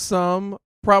 some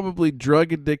probably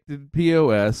drug-addicted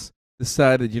POS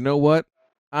decided, you know what?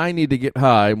 I need to get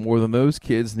high more than those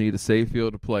kids need a safe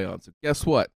field to play on. So guess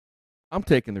what? I'm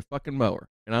taking their fucking mower,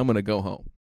 and I'm going to go home.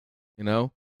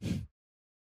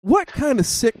 What kind of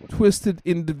sick, twisted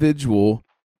individual,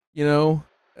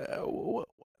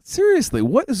 seriously,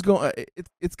 what is going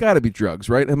it's got to be drugs,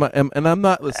 right? And I'm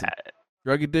not, listen,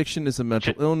 drug addiction is a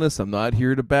mental illness. I'm not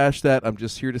here to bash that. I'm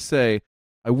just here to say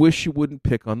I wish you wouldn't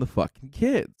pick on the fucking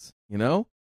kids,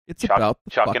 It's about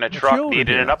the Chuck in a fucking truck children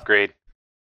needed here. an upgrade.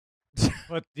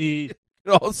 But the It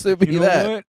could also be that.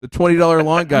 what? The $20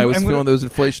 lawn guy was I'm feeling gonna- those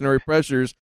inflationary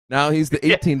pressures. Now he's the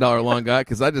 $18 lawn guy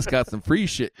because I just got some free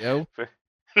shit, yo.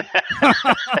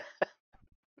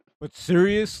 But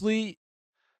seriously,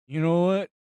 you know what?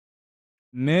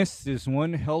 Meth is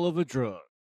one hell of a drug.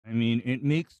 I mean, it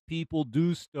makes people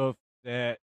do stuff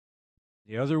that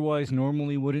they otherwise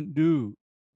normally wouldn't do.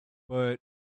 But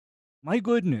my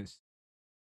goodness,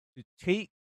 to take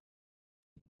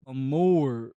a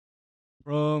mower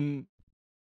from,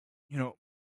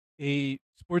 a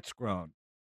sports ground,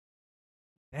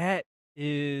 that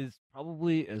is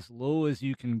probably as low as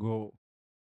you can go,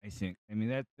 I think. I mean,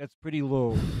 that's pretty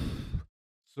low.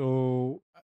 So,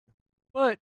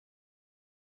 but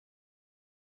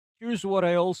here's what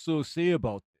I also say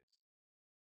about this.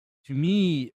 To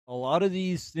me, a lot of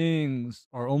these things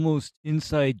are almost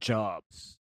inside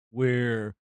jobs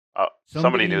where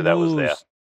Somebody knew that was there.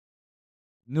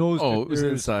 knows Oh, that it was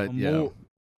there's inside, yeah.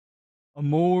 a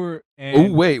mower Oh,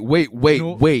 and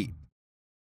wait.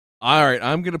 All right,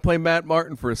 I'm going to play Matt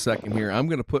Martin for a second here. I'm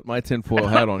going to put my tinfoil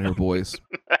hat on here, boys.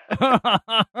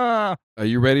 Are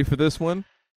you ready for this one?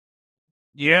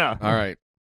 Yeah. All right.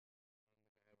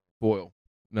 Foil.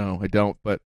 No, I don't,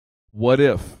 but what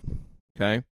if,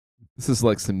 okay? This is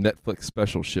like some Netflix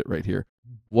special shit right here.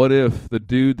 What if the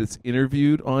dude that's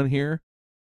interviewed on here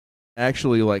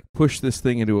actually like push this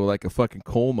thing into a fucking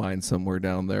coal mine somewhere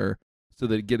down there so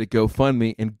they get a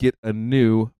GoFundMe and get a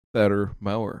new, better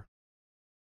mower?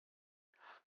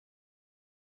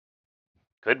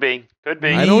 Could be.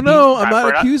 I don't know. I'm Time not for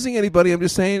an up- accusing anybody. I'm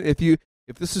just saying if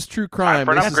this is true crime,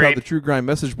 for an this is how upgrade. the true crime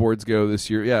message boards go this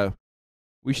year. Yeah,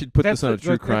 we should put this on a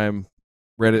true crime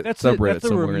Reddit subreddit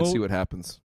somewhere and see what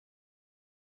happens.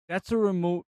 That's a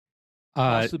remote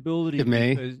possibility. it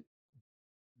may. Because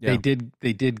Yeah.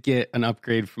 They did get an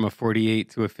upgrade from a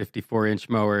 48 to a 54-inch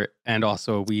mower and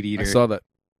also a weed eater. I saw that.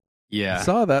 Yeah. I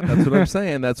saw that. That's what I'm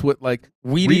saying. That's what weed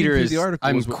reading eater through is. the article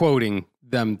I'm is what- quoting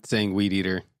them saying weed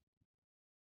eater.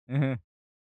 Mhm.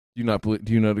 Do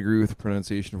you not agree with the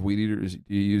pronunciation of weed eater? Do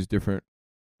you use different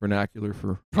vernacular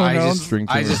for Pronouns. string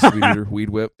I timber, just- weed eater, weed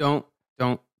whip? Don't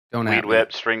at Weed me.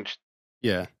 whip, string.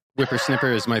 Yeah.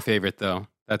 Whippersnipper is my favorite though.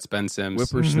 That's Ben Sims.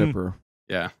 Whippersnipper.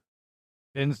 Yeah.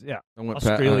 Yeah. I went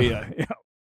Australia. Yeah.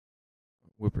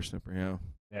 whippersnipper. Yeah.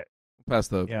 Yeah.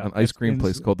 Past an Yeah, ice cream that's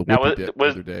place been- called the Now, Whippy Dip the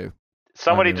was- other day.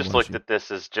 Somebody Mine just never looked went at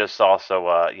this as just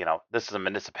also, this is a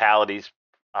municipality's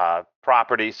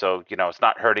property, so it's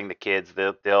not hurting the kids.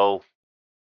 They'll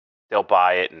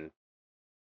buy it, and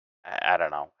I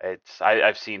don't know.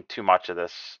 I've seen too much of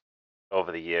this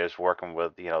over the years working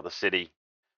with the city.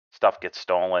 Stuff gets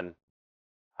stolen.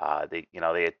 They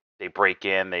break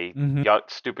in. Mhm. Young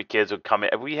stupid kids would come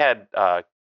in. We had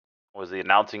was the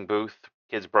announcing booth.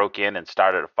 Kids broke in and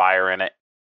started a fire in it.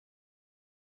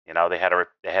 They had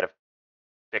to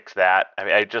fix that. I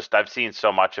mean, I've seen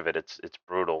so much of it. It's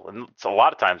brutal, and a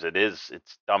lot of times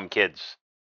it's dumb kids,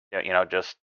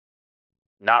 just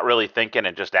not really thinking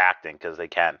and just acting because they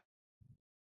can.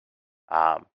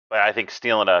 But I think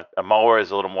stealing a mower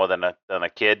is a little more than a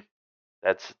kid.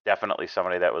 That's definitely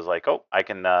somebody that was like, oh, I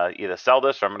can either sell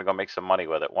this or I'm going to go make some money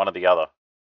with it, one or the other.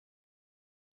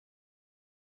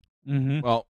 Mm-hmm.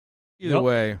 Well, either Yep.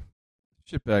 way,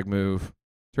 shitbag move,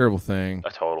 terrible thing, A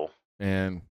total.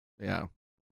 and yeah.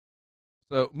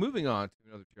 So moving on to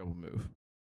another terrible move.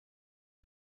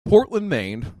 Portland,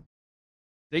 Maine.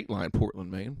 Dateline,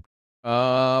 Portland, Maine.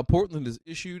 Portland has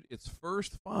issued its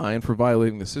first fine for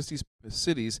violating the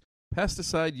city's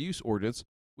pesticide use ordinance,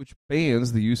 which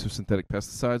bans the use of synthetic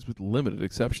pesticides with limited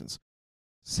exceptions.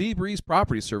 Seabreeze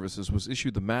Property Services was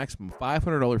issued the maximum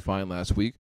 $500 fine last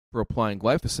week for applying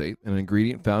glyphosate, an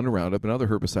ingredient found in Roundup and other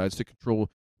herbicides, to control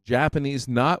Japanese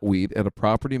knotweed at a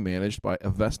property managed by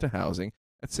Avesta Housing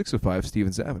at 605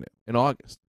 Stevens Avenue in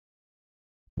August.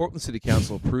 Portland City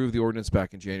Council approved the ordinance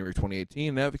back in January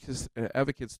 2018, and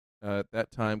advocates at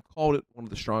that time called it one of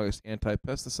the strongest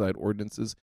anti-pesticide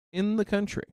ordinances in the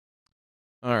country.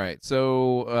 All right,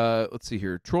 so let's see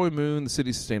here. Troy Moon, the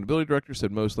city's sustainability director,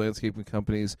 said most landscaping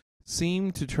companies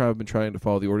seem to have been trying to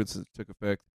follow the ordinance that took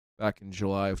effect back in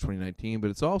July of 2019,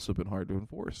 but it's also been hard to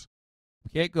enforce.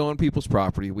 We can't go on people's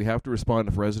property. We have to respond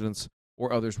if residents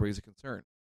or others raise a concern.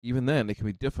 Even then, it can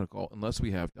be difficult unless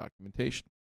we have documentation.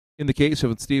 In the case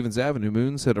of Stevens Avenue,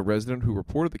 Moon said a resident who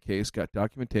reported the case got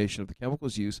documentation of the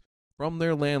chemicals use from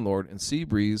their landlord, and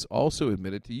Seabreeze also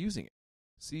admitted to using it.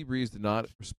 Seabreeze did not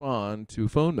respond to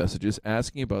phone messages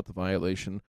asking about the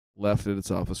violation left at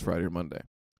its office Friday or Monday.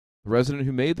 The resident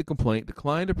who made the complaint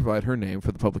declined to provide her name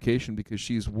for the publication because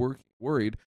she's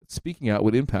worried that speaking out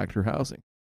would impact her housing,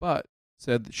 but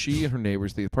said that she and her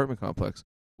neighbors at the apartment complex,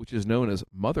 which is known as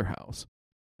Mother House,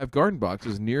 have garden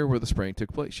boxes near where the spraying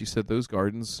took place. She said those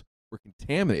gardens were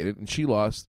contaminated, and she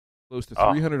lost close to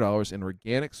 $300 in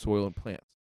organic soil and plants.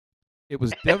 It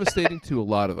was devastating to a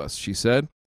lot of us, she said.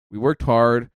 We worked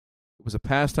hard. It was a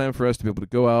pastime for us to be able to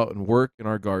go out and work in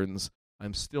our gardens.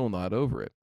 I'm still not over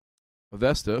it.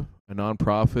 Avesta, a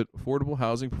nonprofit affordable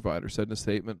housing provider, said in a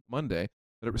statement Monday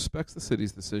that it respects the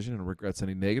city's decision and regrets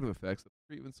any negative effects that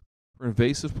the treatments for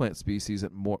invasive plant species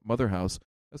at Mother House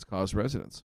has caused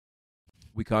residents.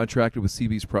 We contracted with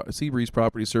Seabreeze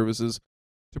Property Services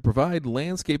to provide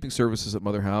landscaping services at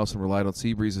Mother House and relied on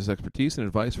Seabreeze's expertise and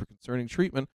advice for concerning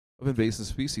treatment of invasive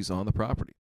species on the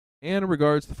property, and in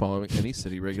regards to following any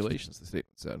city regulations, the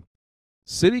statement said.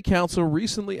 City Council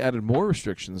recently added more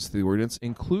restrictions to the ordinance,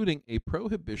 including a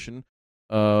prohibition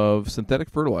of synthetic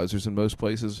fertilizers in most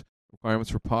places,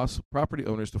 requirements for property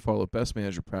owners to follow best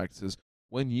management practices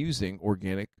when using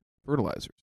organic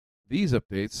fertilizers. These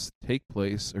updates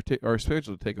are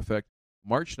scheduled to take effect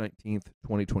March 19th,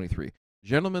 2023.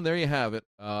 Gentlemen, there you have it.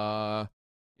 Caught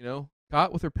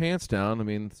with their pants down. I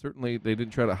mean, certainly they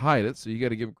didn't try to hide it, so you got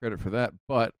to give them credit for that.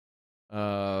 But,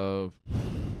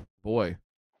 boy,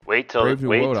 wait till that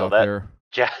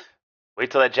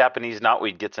Japanese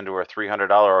knotweed gets into our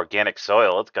 $300 organic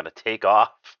soil. It's gonna take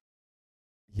off.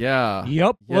 Yeah.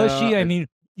 Yep. Yeah. Was she? I mean,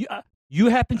 you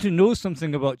happen to know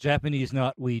something about Japanese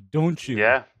knotweed, don't you?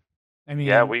 Yeah. I mean,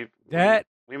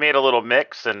 we made a little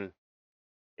mix and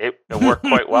it worked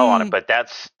quite well on it, but that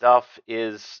stuff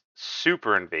is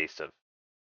super invasive.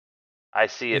 I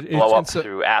see it blow up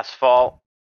through asphalt.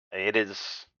 It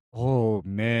is. Oh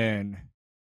man.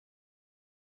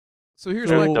 So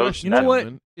here's my question,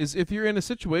 gentlemen, is if you're in a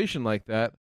situation like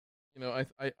that,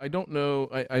 I don't know.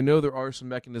 I know there are some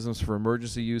mechanisms for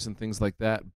emergency use and things like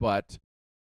that, but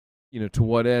to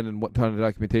what end and what kind of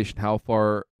documentation? How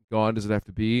far gone does it have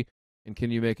to be? And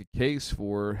can you make a case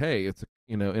for, hey, it's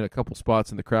in a couple spots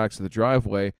in the cracks of the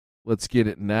driveway, let's get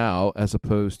it now, as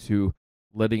opposed to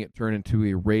letting it turn into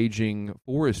a raging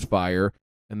forest fire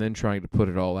and then trying to put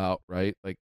it all out, right?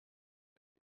 Like,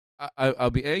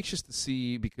 I'll be anxious to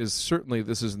see, because certainly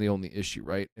this isn't the only issue,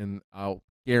 right? And I'll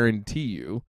guarantee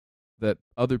you that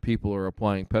other people are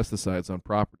applying pesticides on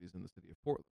properties in the city of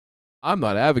Portland. I'm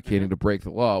not advocating to break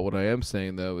the law. What I am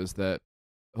saying, though, is that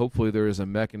hopefully there is a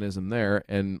mechanism there,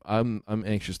 and I'm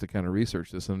anxious to kind of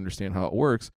research this and understand how it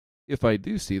works. If I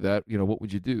do see that, what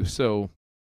would you do? So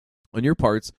on your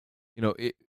parts,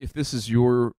 if this is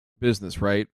your business,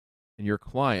 right, and your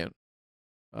client,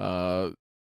 how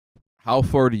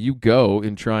far do you go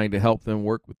in trying to help them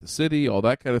work with the city, all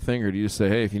that kind of thing? Or do you just say,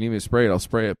 hey, if you need me to spray it, I'll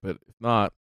spray it, but if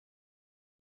not?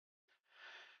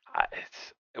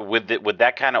 With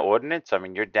that kind of ordinance, I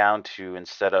mean, you're down to,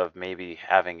 instead of maybe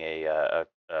having a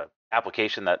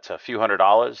application that's a few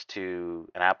 $100s to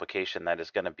an application that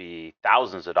is going to be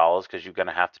thousands of dollars because you're going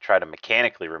to have to try to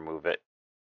mechanically remove it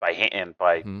by hand,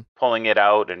 by pulling it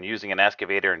out and using an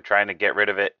excavator and trying to get rid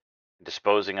of it,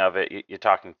 disposing of it. You're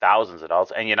talking thousands of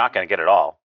dollars, and you're not going to get it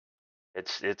all.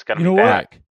 It's going to be bad.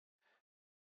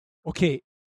 Okay,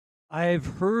 I've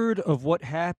heard of what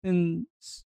happens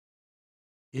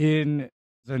in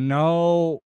the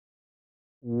now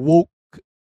woke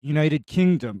United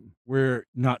Kingdom, where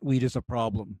knotweed is a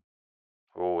problem.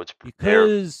 Oh, it's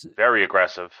because very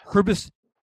aggressive.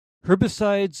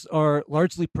 Herbicides are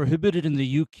largely prohibited in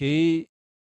the UK,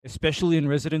 especially in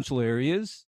residential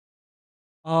areas.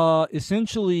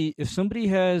 Essentially, if somebody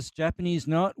has Japanese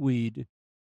knotweed,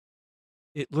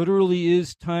 it literally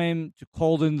is time to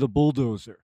call in the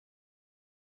bulldozer.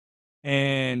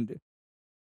 And,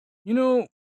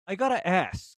 I gotta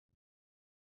ask,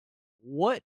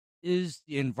 what is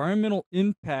the environmental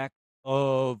impact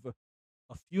of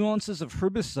a few ounces of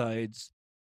herbicides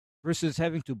versus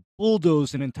having to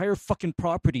bulldoze an entire fucking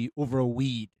property over a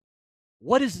weed?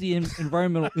 What is the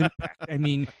environmental impact? I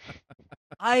mean,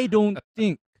 I don't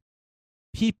think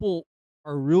people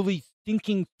are really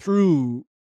thinking through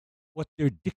what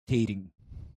they're dictating.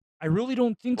 I really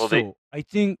don't think so. I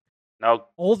think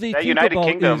all they think United about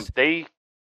Kingdom, is...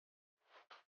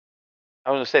 I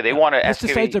was going to say, they want to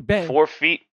excavate pesticides are bad. 4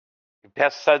 feet.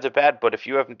 Pesticides are bad, but if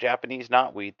you have Japanese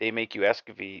knotweed, they make you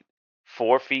excavate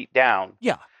 4 feet down.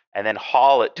 Yeah. And then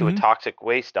haul it to a toxic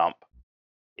waste dump.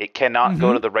 It cannot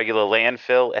go to the regular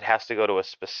landfill. It has to go to a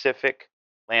specific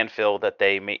landfill that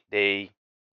they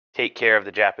take care of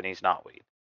the Japanese knotweed.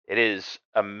 It is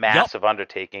a massive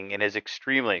undertaking and is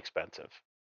extremely expensive.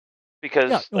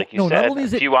 Because, like you said, a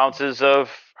few ounces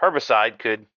of herbicide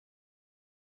could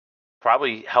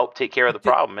probably help take care of the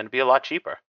problem and be a lot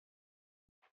cheaper.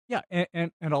 Yeah,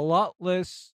 and a lot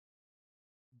less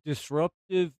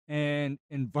disruptive and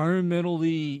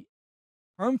environmentally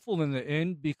harmful in the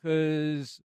end,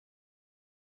 because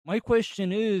my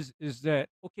question is that,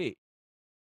 okay,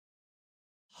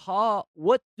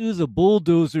 what do the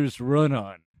bulldozers run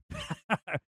on?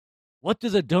 What do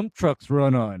the dump trucks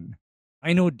run on?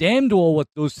 I know damned well what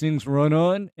those things run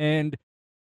on. And,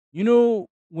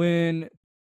 when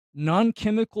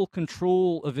non-chemical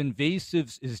control of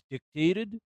invasives is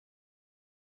dictated,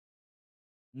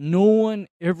 no one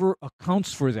ever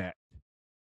accounts for that.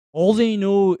 All they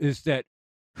know is that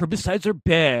herbicides are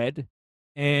bad,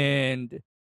 and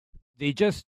they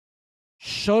just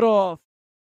shut off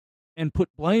and put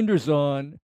blinders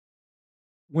on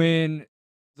when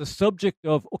the subject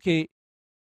of, okay,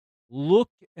 look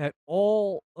at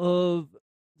all of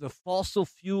the fossil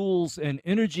fuels and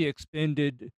energy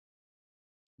expended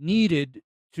needed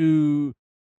to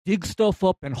dig stuff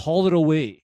up and haul it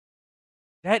away.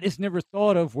 That is never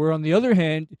thought of. Where, on the other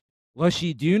hand,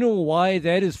 Lushy, do you know why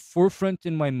that is forefront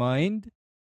in my mind?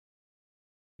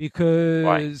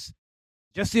 Because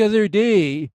just the other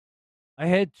day, I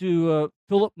had to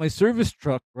fill up my service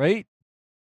truck, right?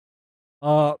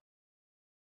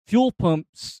 Fuel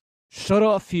pumps shut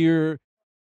off here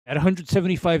at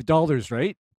 $175,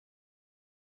 right?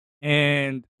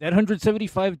 And that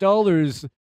 $175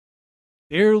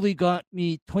 barely got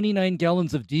me 29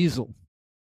 gallons of diesel.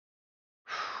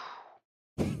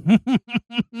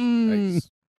 Nice.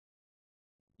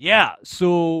 Yeah,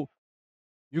 so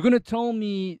you're going to tell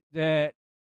me that,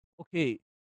 okay,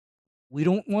 we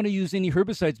don't want to use any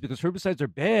herbicides because herbicides are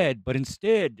bad, but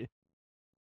instead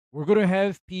we're going to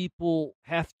have people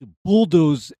have to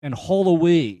bulldoze and haul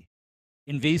away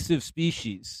invasive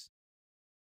species.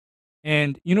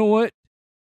 And you know what?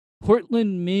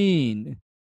 Portland, Maine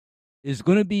is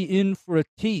going to be in for a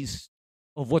taste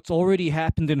of what's already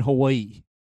happened in Hawaii.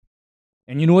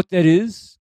 And you know what that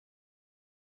is?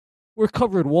 We're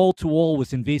covered wall to wall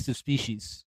with invasive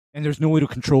species, and there's no way to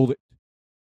control it.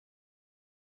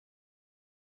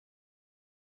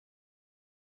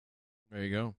 There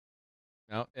you go.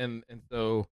 Now, and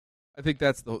so I think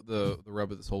that's the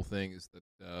rub of this whole thing is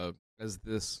that as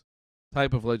this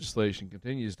type of legislation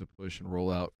continues to push and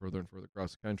roll out further and further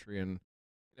across the country, and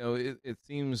it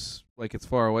seems like it's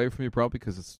far away from you, probably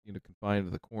because it's confined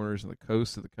to the corners and the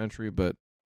coasts of the country, but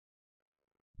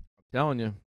I'm telling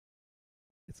you,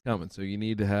 it's coming. So you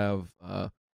need to have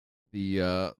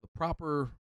the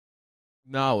proper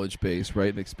knowledge base, right,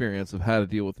 and experience of how to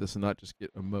deal with this and not just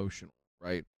get emotional,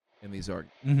 right, in these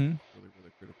arguments. Really,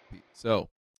 really critical piece. So,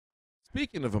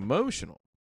 speaking of emotional,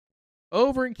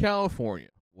 over in California,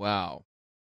 wow.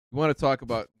 You want to talk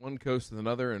about one coast to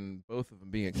another and both of them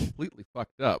being completely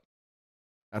fucked up.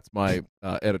 That's my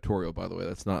editorial, by the way.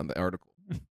 That's not in the article.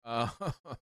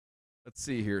 Let's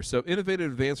see here. So,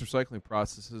 innovative advanced recycling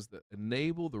processes that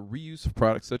enable the reuse of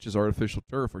products such as artificial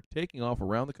turf are taking off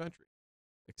around the country,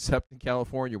 except in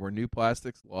California, where new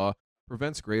plastics law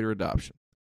prevents greater adoption.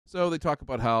 So, they talk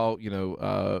about how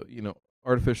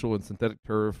artificial and synthetic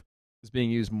turf is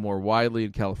being used more widely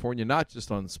in California, not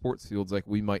just on sports fields like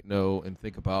we might know and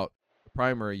think about the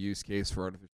primary use case for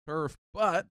artificial turf,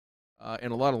 but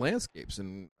in a lot of landscapes.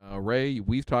 And Ray,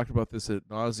 we've talked about this at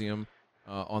nauseum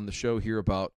on the show here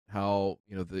about how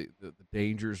the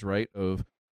dangers, right, of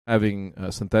having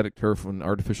synthetic turf and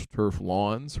artificial turf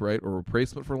lawns, right, or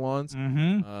replacement for lawns.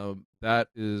 That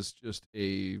is just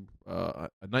a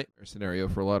nightmare scenario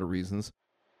for a lot of reasons.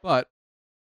 But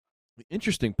the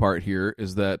interesting part here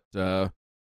is that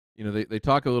they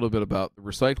talk a little bit about the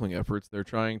recycling efforts. They're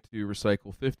trying to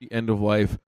recycle 50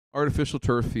 end-of-life artificial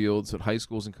turf fields at high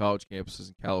schools and college campuses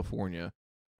in California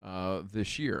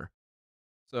this year.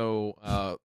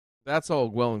 So that's all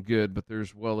well and good, but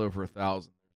there's well over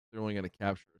 1,000. They're only going to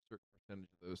capture a certain percentage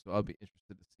of those, so I'll be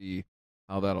interested to see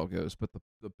how that all goes. But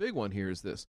the big one here is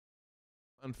this.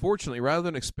 Unfortunately, rather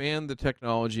than expand the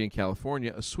technology in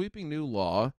California, a sweeping new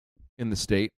law in the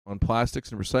state on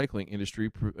plastics and recycling industry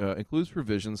includes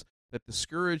provisions that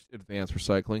discourage advanced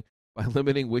recycling by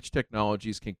limiting which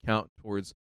technologies can count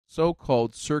towards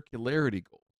so-called circularity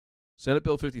goals. Senate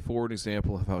Bill 54, an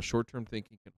example of how short-term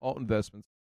thinking can halt investments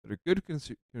that are good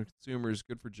for consumers,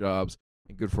 good for jobs,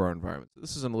 and good for our environment. So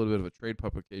this is in a little bit of a trade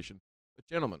publication. But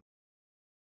gentlemen,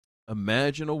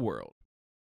 imagine a world,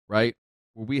 right,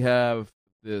 where we have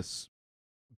this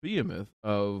behemoth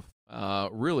of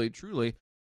really, truly,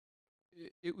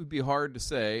 it would be hard to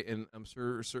say, and I'm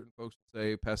sure certain folks would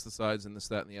say pesticides and this,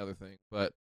 that, and the other thing,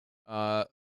 but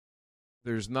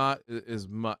there's not as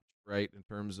much, right, in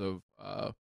terms of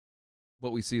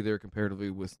what we see there comparatively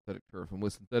with synthetic turf. And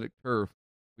with synthetic turf,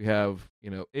 we have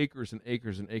acres and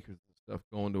acres and acres of stuff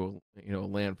going to a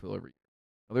landfill every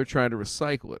year. Now they're trying to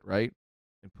recycle it, right,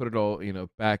 and put it all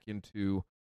back into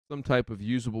some type of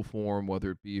usable form,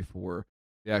 whether it be for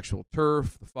the actual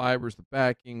turf, the fibers, the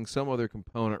backing, some other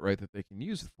component, right, that they can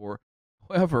use it for.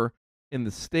 However, in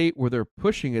the state where they're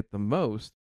pushing it the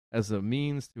most as a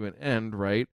means to an end,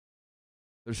 right,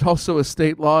 there's also a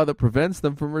state law that prevents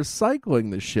them from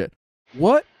recycling this shit.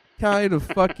 What kind of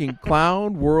fucking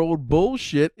clown world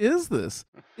bullshit is this?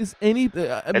 Is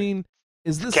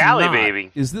this Cali, not,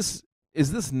 baby. Is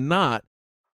this not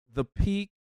the peak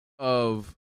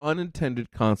of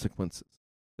unintended consequences?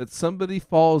 That somebody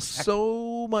falls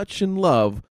so much in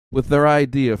love with their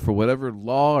idea for whatever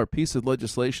law or piece of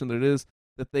legislation that it is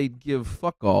that they give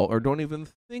fuck all or don't even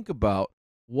think about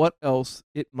what else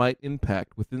it might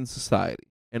impact within society.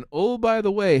 And oh, by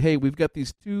the way, hey, we've got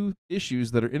these two issues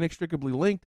that are inextricably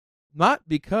linked, not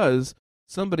because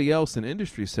somebody else in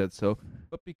industry said so,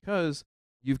 but because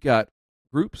you've got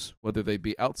groups, whether they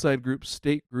be outside groups,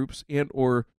 state groups, and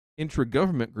or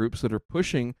intra-government groups that are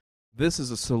pushing this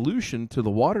is a solution to the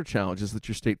water challenges that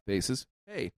your state faces.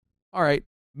 Hey, all right,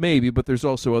 maybe, but there's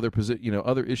also other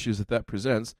issues that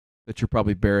presents that you're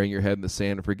probably burying your head in the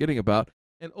sand and forgetting about.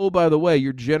 And oh, by the way,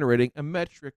 you're generating a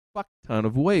metric fuck ton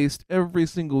of waste every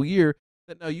single year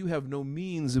that now you have no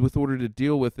means with order to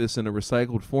deal with this in a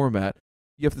recycled format.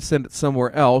 You have to send it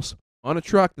somewhere else on a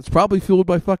truck that's probably fueled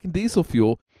by fucking diesel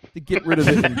fuel to get rid of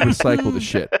it and recycle the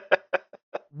shit.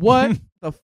 What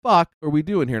the fuck are we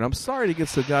doing here? And I'm sorry to get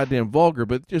so goddamn vulgar,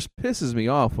 but it just pisses me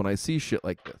off when I see shit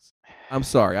like this. I'm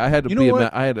sorry. I had to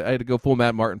I had to go full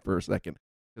Matt Martin for a second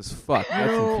because fuck,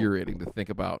 that's infuriating to think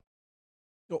about.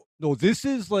 No, this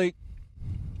is like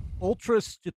ultra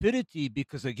stupidity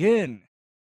because again,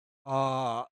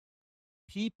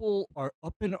 people are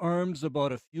up in arms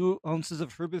about a few ounces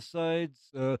of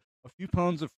herbicides, a few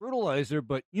pounds of fertilizer,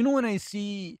 but when I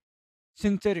see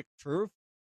synthetic turf,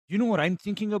 you know what I'm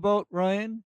thinking about,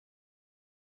 Ryan?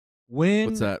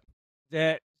 When What's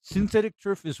that synthetic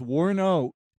turf is worn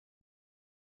out,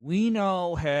 we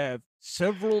now have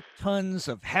several tons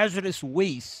of hazardous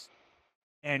waste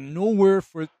and nowhere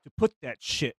to put that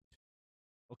shit.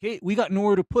 Okay? We got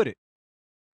nowhere to put it.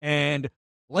 And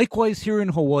likewise here in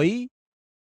Hawaii,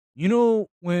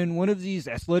 when one of these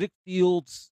athletic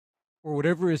fields or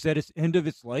whatever is at its end of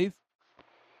its life,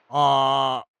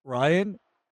 Ryan,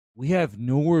 we have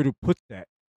nowhere to put that.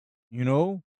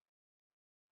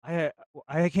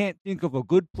 I can't think of a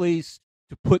good place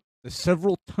to put the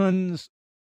several tons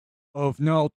of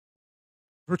now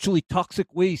virtually toxic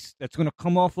waste that's going to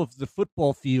come off of the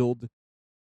football field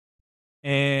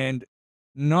and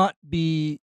not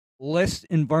be less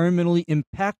environmentally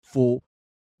impactful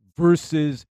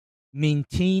versus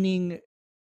maintaining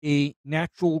a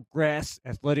natural grass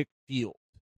athletic field.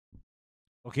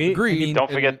 Okay, Agreed. I mean,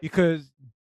 Don't forget, because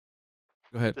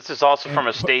Go ahead. this is also and from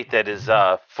a state that is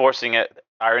forcing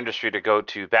our industry to go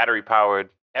to battery-powered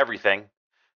everything,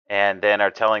 and then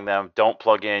are telling them don't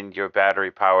plug in your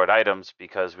battery-powered items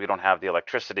because we don't have the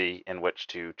electricity in which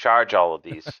to charge all of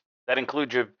these. That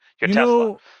includes your you Tesla.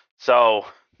 know So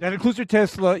that includes your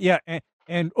Tesla, yeah,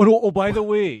 and oh, no, oh, by the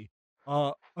way,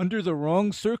 under the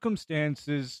wrong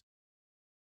circumstances,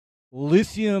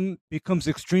 lithium becomes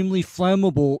extremely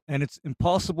flammable, and it's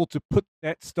impossible to put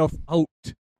that stuff out.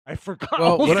 I forgot.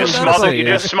 Well, all what I was about gonna that. say you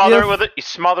is just smother if-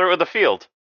 it with a field.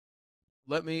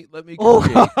 let me Oh,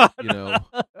 create God.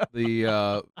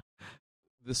 the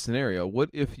this scenario. What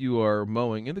if you are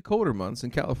mowing in the colder months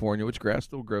in California, which grass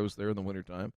still grows there in the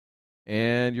wintertime,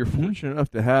 and you're Mhm. fortunate enough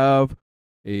to have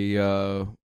a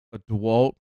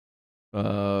DeWalt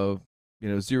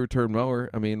zero turn mower.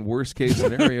 I mean, worst case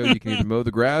scenario, you can either mow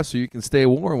the grass or you can stay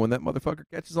warm when that motherfucker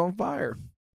catches on fire.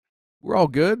 We're all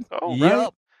good. Oh, right?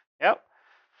 Yep.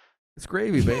 It's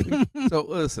gravy, baby. So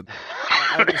listen,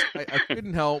 I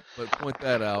couldn't help but point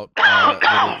that out.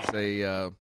 That it's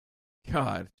a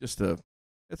God,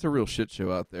 it's a real shit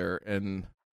show out there, and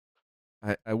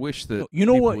I wish that You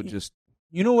know people what? would just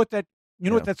You know what that? You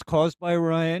know Yeah. what that's caused by,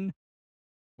 Ryan?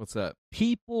 what's that?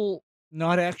 People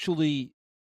not actually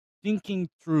thinking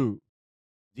through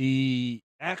the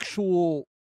actual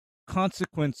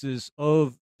consequences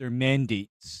of their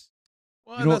mandates.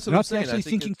 Well, You know, that's what I'm not saying. I actually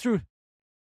think thinking through.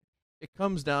 it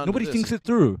comes down Nobody to this. thinks It's it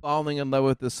through. falling in love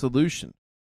with the solution.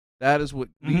 That is what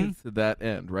Mhm. leads to that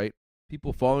end, right?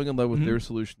 People falling in love with Mhm. their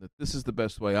solution, that this is the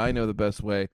best way. I know the best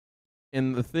way.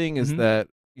 And the thing is Mhm. that,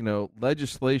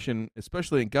 legislation,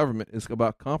 especially in government, is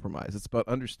about compromise. It's about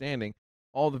understanding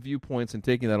all the viewpoints and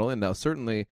taking that all in. Now,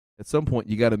 certainly, at some point,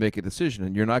 you got to make a decision,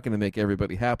 and you're not going to make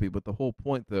everybody happy. But the whole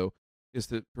point, though,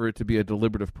 is for it to be a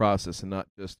deliberative process and not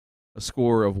just a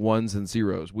score of ones and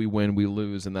zeros. We win, we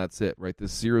lose, and that's it, right?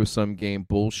 This zero-sum game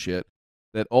bullshit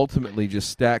that ultimately just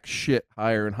stacks shit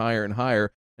higher and higher and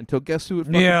higher until guess who it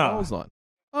fucking Yeah. falls on?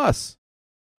 Us.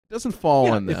 It doesn't fall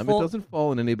Yeah, on them. It doesn't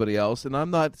fall on anybody else. And I'm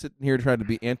not sitting here trying to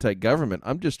be anti-government.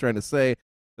 I'm just trying to say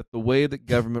that the way that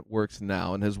government works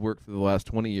now and has worked for the last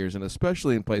 20 years, and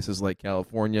especially in places like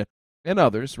California and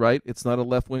others, right? It's not a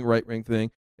left-wing, right-wing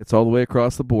thing. It's all the way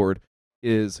across the board,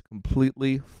 is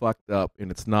completely fucked up, and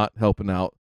it's not helping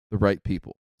out the right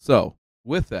people. So,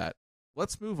 with that,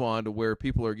 let's move on to where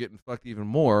people are getting fucked even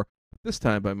more, this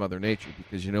time by Mother Nature.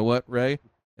 Because you know what, Ray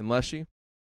and Leshy?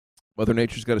 Mother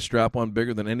Nature's got a strap on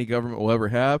bigger than any government will ever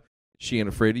have. She ain't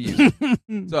afraid to use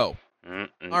it. So, Mm-mm.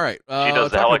 all right. She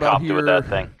does the talking about helicopter with that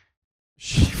thing.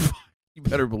 She, you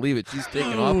better believe it. She's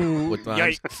taking off a couple of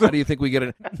times. Yikes. How do you think we get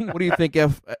it? What do you think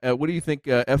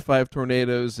F5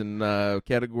 tornadoes and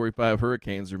Category 5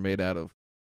 hurricanes are made out of?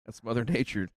 That's Mother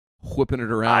Nature whipping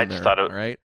it around I there. just thought all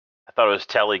right. I thought it was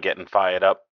Telly getting fired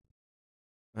up.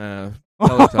 Tell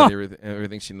her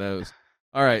everything she knows.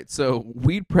 All right, so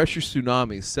weed pressure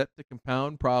tsunami set to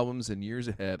compound problems in years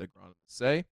ahead, agronomists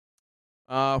say.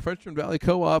 Frenchman Valley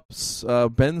Co-op's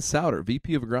Ben Souter,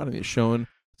 VP of Agronomy, is shown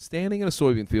standing in a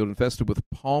soybean field infested with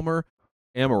Palmer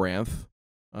amaranth.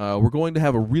 We're going to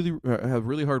have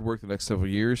really hard work the next several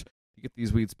years to get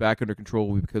these weeds back under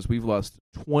control because we've lost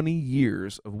 20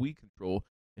 years of weed control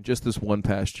in just this one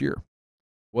past year.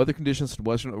 Weather conditions in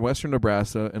western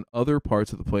Nebraska and other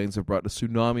parts of the plains have brought a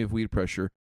tsunami of weed pressure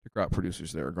to crop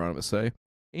producers there, agronomists say.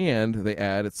 And they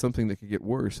add it's something that could get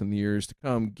worse in the years to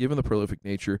come given the prolific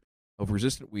nature of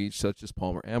resistant weeds such as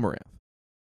Palmer amaranth.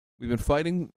 We've been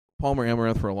fighting Palmer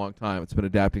amaranth for a long time. It's been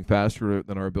adapting faster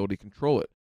than our ability to control it,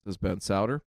 says Ben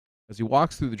Souter, as he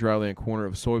walks through the dryland corner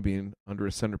of a soybean under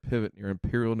a center pivot near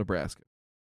Imperial, Nebraska.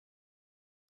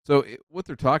 So what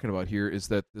they're talking about here is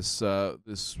that this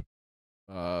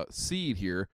seed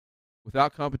here,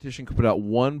 without competition, could put out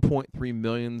 1.3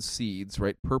 million seeds,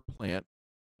 right, per plant.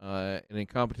 And in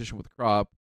competition with the crop,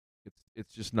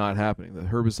 it's just not happening. The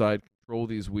herbicide control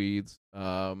these weeds.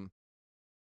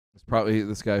 It's probably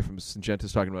this guy from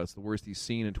Syngenta's talking about it's the worst he's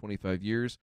seen in 25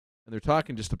 years. And they're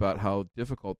talking just about how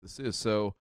difficult this is.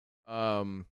 So,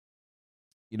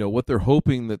 what they're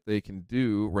hoping that they can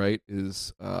do, right,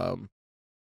 is,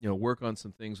 work on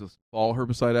some things with fall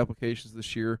herbicide applications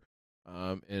this year.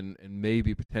 And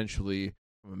maybe potentially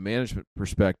from a management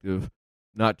perspective,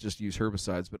 not just use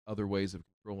herbicides, but other ways of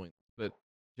controlling. But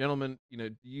gentlemen,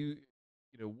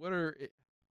 what are,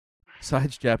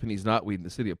 besides Japanese knotweed in the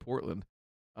city of Portland,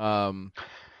 are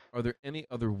there any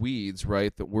other weeds,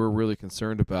 right, that we're really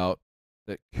concerned about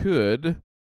that could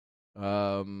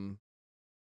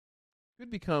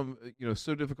become,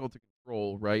 so difficult to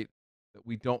control, right, that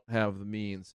we don't have the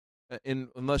means and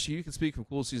unless you can speak from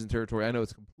cool season territory, I know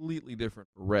it's completely different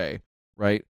for Ray,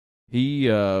 right? He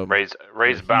Ray's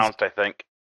he's bounced, I think.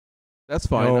 that's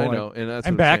fine. No, I know, and that's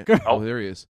I'm what I'm back. saying. Oh. Oh, there he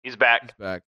is. He's back. He's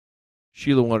back.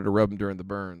 Sheila wanted to rub him during the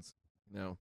burns.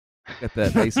 Got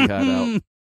that icy hot out.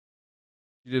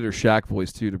 She did her Shaq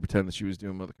voice too to pretend that she was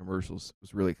doing other commercials. It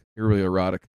was really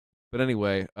erotic. But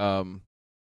anyway,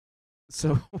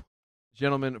 so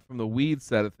gentlemen, from the weed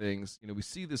side of things, we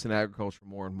see this in agriculture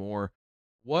more and more.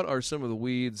 What are some of the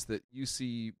weeds that you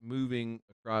see moving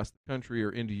across the country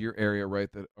or into your area,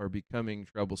 right, that are becoming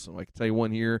troublesome? I can tell you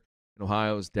one here in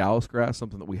Ohio is Dallas grass,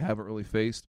 something that we haven't really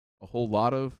faced a whole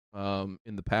lot of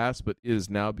in the past, but is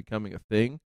now becoming a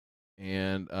thing,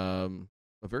 and a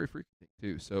very frequent thing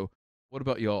too. So what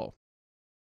about y'all?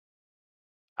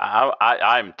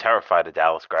 I'm terrified of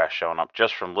Dallas grass showing up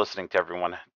just from listening to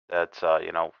everyone that's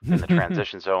in the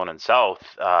transition zone and south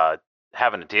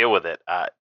having to deal with it.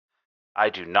 I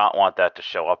do not want that to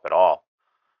show up at all.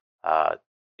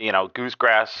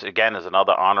 Goosegrass again is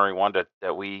another ornery one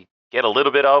that we get a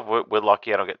little bit of. We're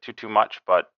lucky I don't get too much,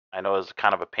 but I know it's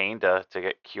kind of a pain to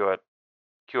get cured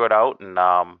out,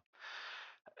 and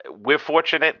we're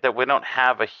fortunate that we don't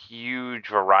have a huge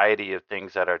variety of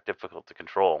things that are difficult to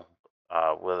control.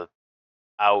 Without,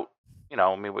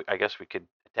 I guess we could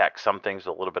attack some things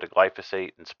with a little bit of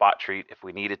glyphosate and spot treat if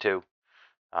we needed to,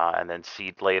 and then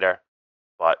seed later.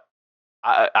 But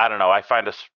I don't know. I find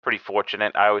us pretty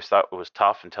fortunate. I always thought it was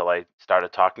tough until I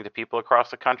started talking to people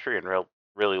across the country and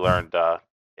really learned.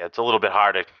 It's a little bit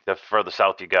harder the further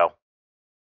south you go.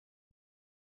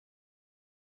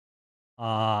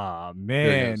 Ah, There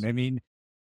it is. man. I mean,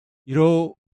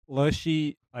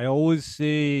 Lushy, I always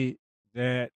say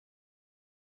that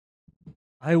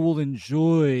I will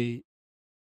enjoy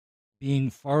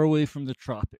being far away from the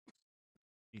tropics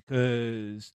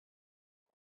because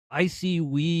I see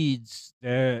weeds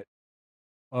that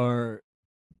are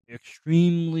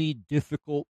extremely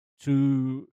difficult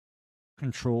to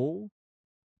control,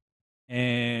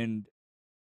 and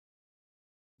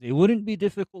they wouldn't be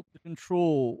difficult to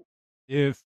control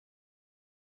if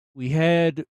we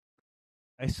had,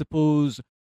 I suppose,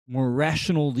 more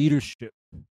rational leadership.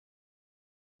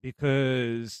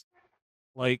 Because,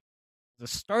 like, the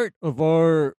start of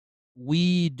our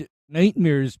weed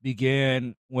nightmares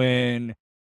began when,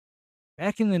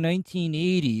 back in the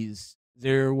 1980s,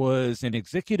 there was an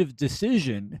executive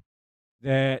decision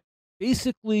that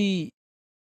basically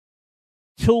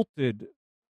tilted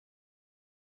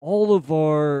all of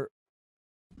our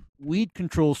weed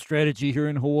control strategy here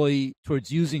in Hawaii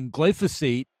towards using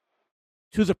glyphosate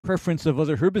to the preference of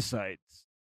other herbicides.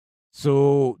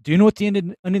 So, do you know what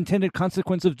the unintended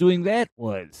consequence of doing that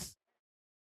was?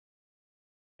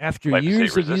 After Glyphosate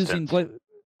years of resistance. using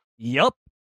Yup.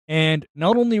 And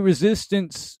not only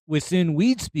resistance within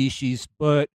weed species,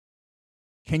 but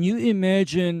can you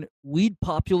imagine weed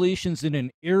populations in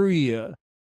an area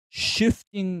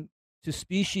shifting to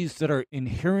species that are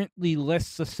inherently less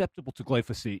susceptible to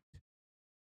glyphosate?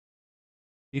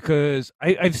 Because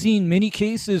I've seen many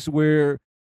cases where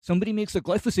somebody makes a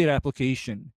glyphosate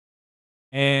application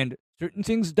and certain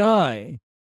things die,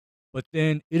 but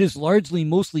then it is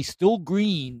mostly still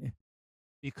green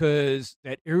because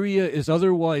that area is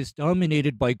otherwise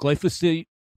dominated by glyphosate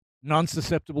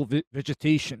non-susceptible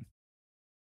vegetation.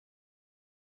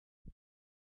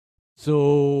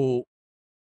 So,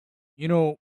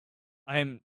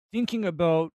 I'm thinking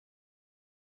about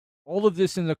all of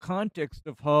this in the context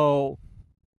of how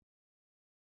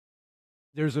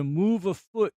there's a move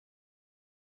afoot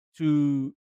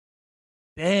to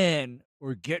ban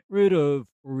or get rid of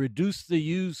or reduce the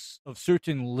use of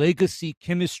certain legacy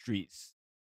chemistries.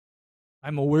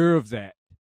 I'm aware of that.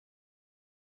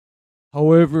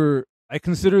 However, I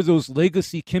consider those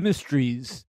legacy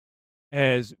chemistries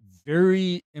as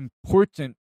very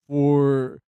important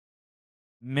for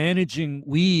managing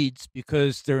weeds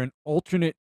because they're an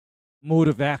alternate mode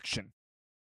of action.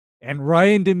 And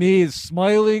Ryan DeMay is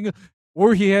smiling,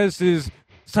 or he has his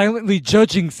silently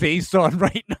judging face on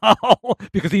right now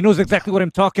because he knows exactly what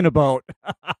I'm talking about.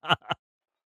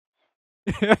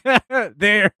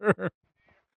 There.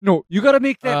 No, you got to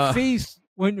make that face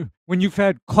when you've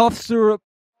had cough syrup,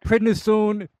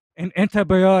 prednisone, and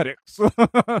antibiotics.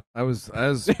 I was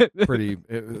pretty.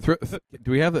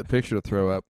 Do we have that picture to throw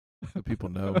up so people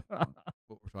know what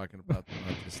we're talking about? They're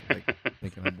not just like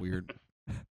thinking I'm weird.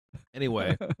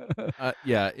 Anyway,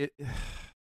 yeah,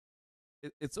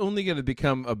 it's only going to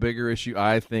become a bigger issue,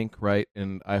 I think, right?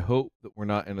 And I hope that we're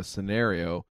not in a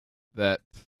scenario that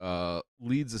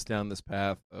leads us down this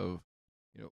path of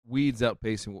weeds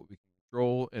outpacing what we can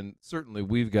control. And certainly,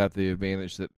 we've got the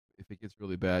advantage that if it gets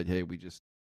really bad, hey, we just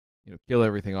kill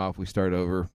everything off. We start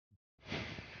over.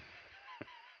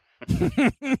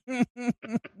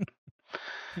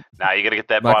 Now you got to get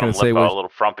that I'm not bottom gonna say lip out which- a little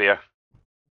frumpier.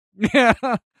 Yeah.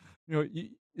 You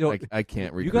know, I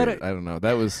can't recreate gotta- it. I don't know.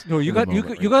 That was no, you in the got you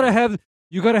moment you right gotta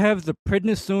there. have the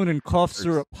prednisone and cough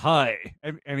syrup high.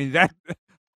 I mean that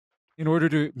in order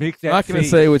to make that. I'm not going to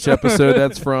face. say which episode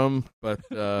that's from, but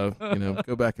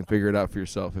go back and figure it out for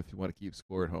yourself if you want to keep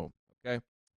score at home. Okay.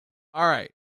 All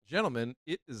right, gentlemen,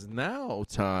 it is now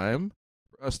time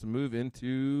for us to move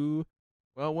into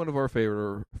one of our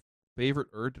favorite.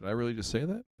 Did I really just say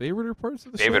that? Favorite parts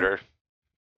of the show. Favoriter.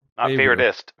 Not Favoriter.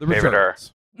 favoritist. The Favoriter.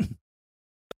 returns.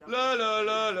 La la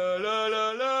la la la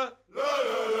la la la la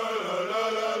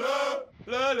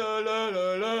la la la la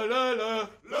la la la.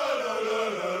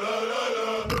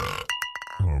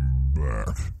 I'm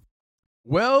back.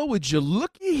 Well, would you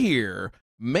looky here?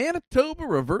 Manitoba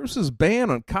reverses ban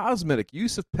on cosmetic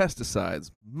use of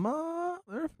pesticides.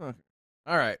 Motherfucker.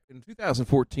 All right. In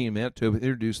 2014, Manitoba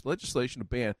introduced legislation to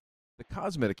ban the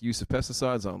cosmetic use of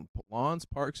pesticides on lawns,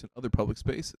 parks, and other public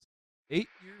spaces. 8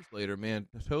 years later,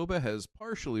 Manitoba has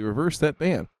partially reversed that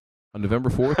ban. On November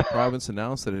 4th, the province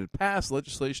announced that it had passed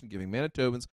legislation giving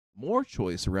Manitobans more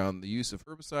choice around the use of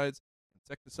herbicides,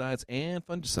 insecticides, and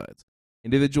fungicides.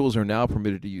 Individuals are now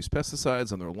permitted to use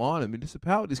pesticides on their lawn, and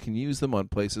municipalities can use them on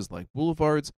places like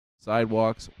boulevards,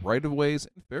 sidewalks, right-of-ways,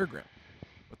 and fairgrounds.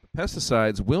 But the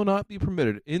pesticides will not be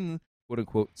permitted in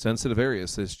quote-unquote sensitive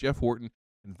areas, says Jeff Wharton,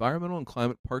 Environmental and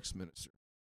Climate Parks Minister.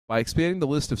 By expanding the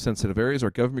list of sensitive areas,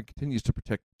 our government continues to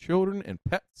protect children and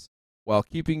pets while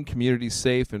keeping communities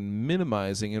safe and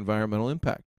minimizing environmental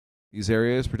impact. These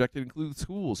areas protected include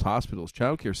schools, hospitals,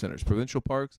 child care centers, provincial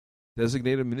parks,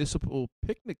 designated municipal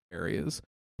picnic areas,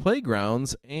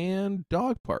 playgrounds, and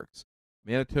dog parks.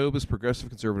 Manitoba's progressive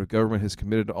conservative government has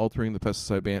committed to altering the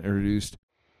pesticide ban introduced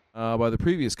by the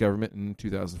previous government in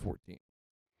 2014.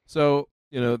 So,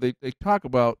 they talk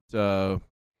about, the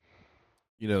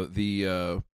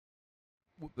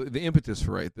impetus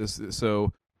for this.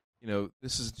 So,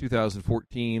 this is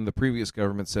 2014. The previous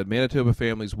government said Manitoba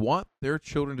families want their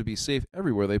children to be safe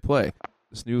everywhere they play.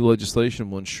 This new legislation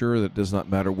will ensure that it does not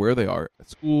matter where they are, at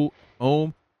school,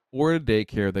 home, or at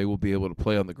daycare, they will be able to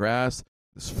play on the grass.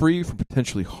 It's free from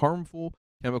potentially harmful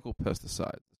chemical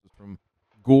pesticides. This is from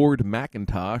Gord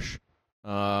McIntosh,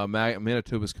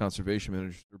 Manitoba's conservation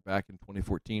manager back in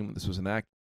 2014 when this was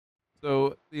enacted.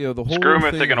 So, the whole Screw them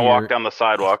if they're going to walk down the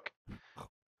sidewalk.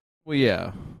 Well,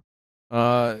 yeah.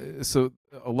 So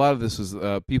a lot of this is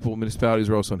municipalities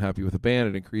are also unhappy with the ban.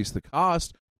 It increased the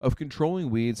cost of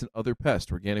controlling weeds and other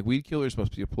pests. Organic weed killers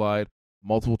must be applied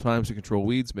multiple times to control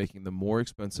weeds, making them more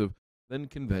expensive than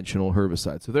conventional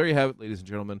herbicides. So there you have it, ladies and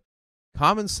gentlemen.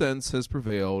 Common sense has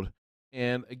prevailed.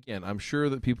 And again, I'm sure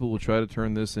that people will try to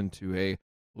turn this into a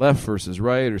left versus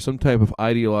right or some type of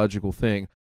ideological thing.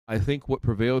 I think what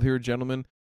prevailed here, gentlemen,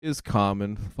 is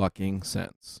common fucking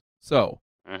sense. So,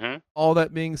 all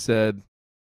that being said,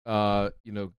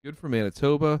 good for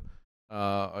Manitoba.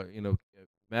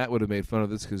 Matt would have made fun of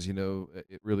this because,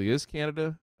 it really is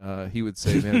Canada. He would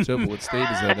say, Manitoba, what state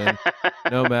is that in?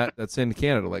 No, Matt, that's in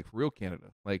Canada, like real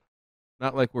Canada. Like,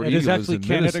 not like where he lives in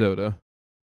Minnesota,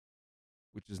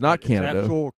 which is not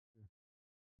Canada.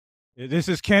 This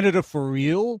is Canada for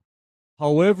real.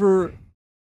 However,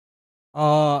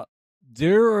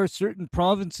 there are certain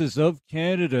provinces of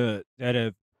Canada that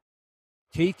have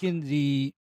taken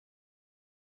the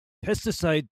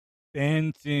pesticide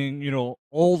ban thing,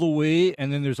 all the way,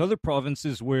 and then there's other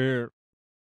provinces where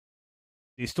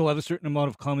they still have a certain amount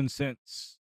of common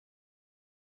sense.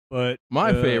 But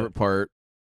my favorite part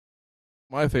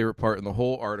in the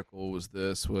whole article was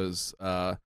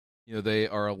they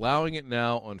are allowing it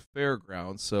now on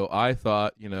fairgrounds. So I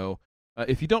thought,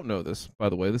 if you don't know this, by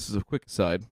the way, this is a quick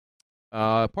aside.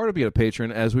 Part of being a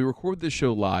patron, as we record this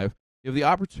show live, you have the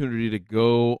opportunity to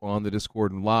go on the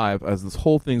Discord and live as this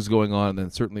whole thing's going on, and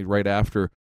then certainly right after,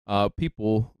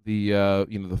 people,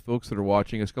 the folks that are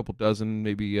watching, a couple dozen,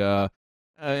 maybe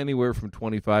anywhere from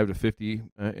 25 to 50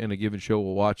 in a given show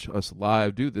will watch us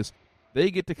live do this. They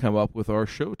get to come up with our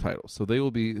show titles, so they will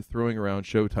be throwing around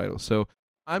show titles. So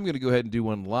I'm going to go ahead and do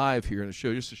one live here in the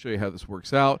show just to show you how this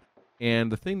works out.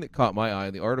 And the thing that caught my eye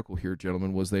in the article here,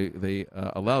 gentlemen, was they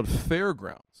allowed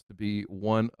fairgrounds to be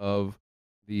one of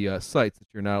the sites that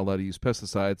you're not allowed to use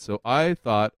pesticides. So I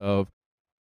thought of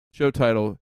show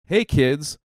title, "Hey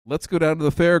kids, let's go down to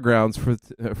the fairgrounds for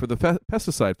the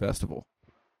pesticide festival."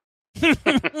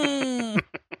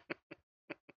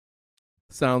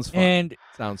 Sounds fun.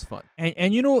 Sounds fun.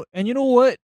 And you know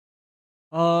what?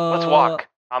 Let's walk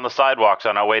on the sidewalks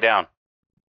on our way down.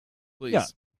 Please. Yeah.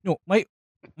 No,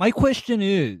 my question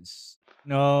is,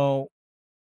 now,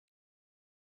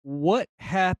 what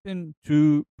happened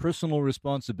to personal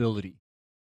responsibility?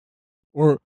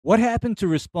 Or what happened to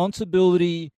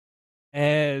responsibility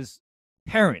as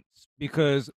parents?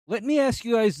 Because let me ask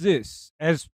you guys this,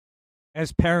 as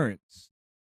parents,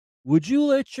 would you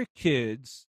let your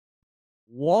kids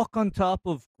walk on top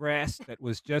of grass that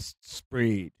was just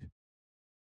sprayed?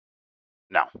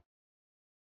 No.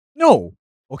 No.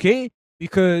 Okay?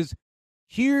 Because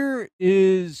here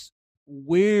is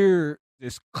where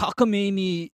this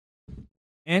cockamamie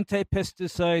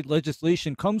anti-pesticide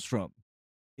legislation comes from.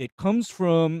 It comes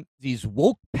from these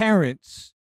woke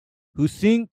parents who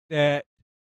think that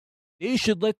they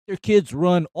should let their kids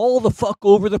run all the fuck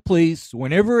over the place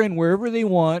whenever and wherever they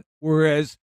want.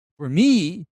 Whereas for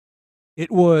me,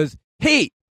 it was,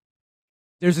 hey,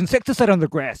 there's insecticide on the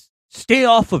grass. Stay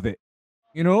off of it.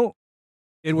 You know,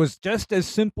 it was just as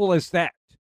simple as that.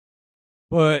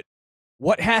 But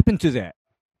what happened to that?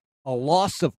 A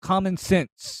loss of common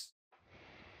sense.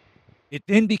 It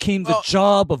then became the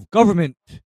job of government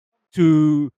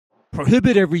to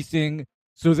prohibit everything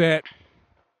so that,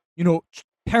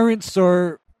 parents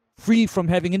are free from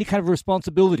having any kind of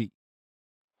responsibility.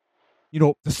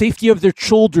 The safety of their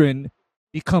children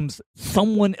becomes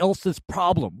someone else's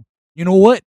problem. You know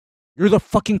what? You're the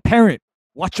fucking parent.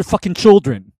 Watch your fucking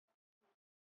children.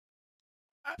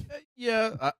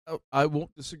 I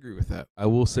won't disagree with that. I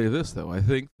will say this, though. I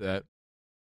think that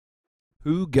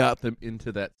who got them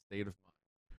into that state of mind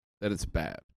that it's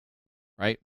bad,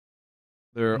 right?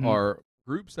 There are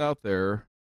groups out there,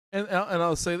 and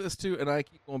I'll say this, too, and I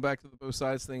keep going back to the both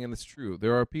sides thing, and it's true.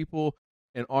 There are people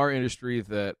in our industry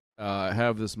that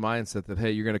have this mindset that,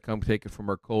 hey, you're going to come take it from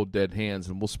our cold, dead hands,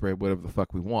 and we'll spray whatever the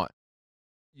fuck we want.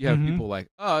 You have people like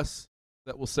us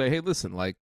that will say, hey, listen,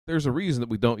 like, there's a reason that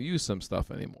we don't use some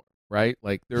stuff anymore, right?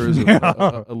 Like, there is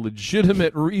a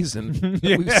legitimate reason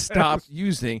that we've stopped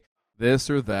using this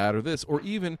or that or this, or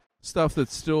even stuff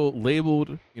that's still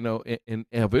labeled, and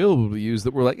available to use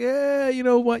that we're like, yeah, you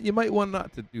know what? You might want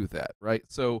not to do that, right?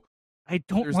 So I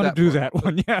don't want to do that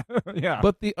one. Yeah. Yeah.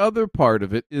 But the other part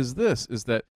of it is this, is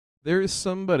that there is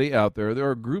somebody out there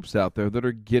are groups out there that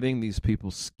are getting these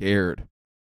people scared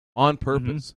on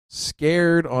purpose,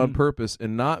 scared on purpose,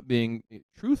 and not being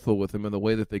truthful with them in the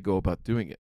way that they go about doing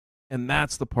it. And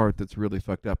that's the part that's really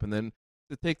fucked up. And then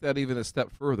to take that even a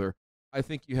step further, I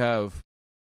think you have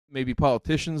maybe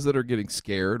politicians that are getting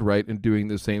scared, right, and doing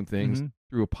the same things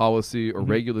through a policy or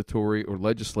regulatory or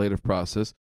legislative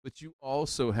process. But you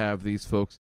also have these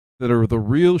folks that are the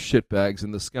real shitbags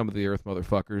and the scum of the earth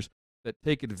motherfuckers that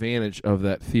take advantage of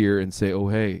that fear and say, oh,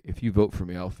 hey, if you vote for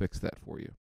me, I'll fix that for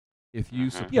you. If you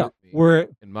support me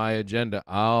in my agenda,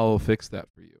 I'll fix that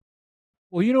for you.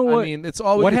 Well, you know what? I mean, it's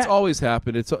always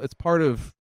happened. It's part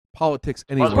of politics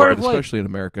anywhere, but especially in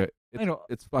America.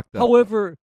 It's fucked up.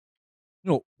 However,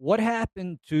 what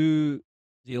happened to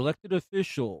the elected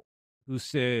official who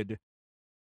said,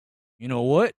 you know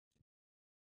what?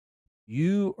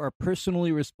 You are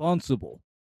personally responsible.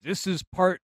 This is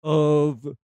part of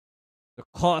the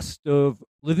cost of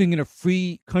living in a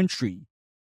free country.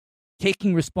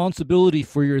 Taking responsibility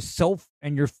for yourself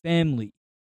and your family,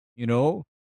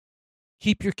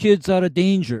 keep your kids out of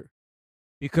danger.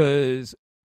 Because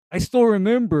I still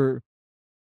remember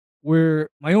where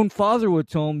my own father would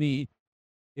tell me,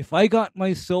 if I got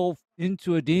myself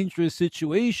into a dangerous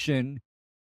situation,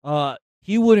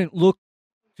 he wouldn't look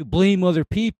to blame other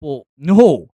people.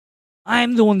 No,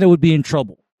 I'm the one that would be in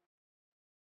trouble.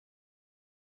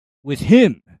 With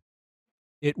him,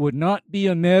 it would not be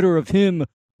a matter of him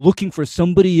looking for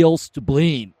somebody else to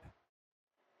blame.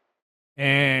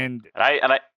 And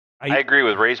I agree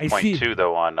with Ray's point too,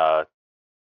 though, on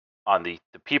the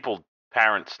people,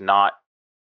 parents not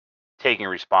taking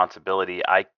responsibility.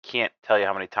 I can't tell you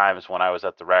how many times when I was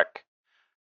at the rec,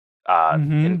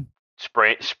 in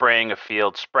spraying a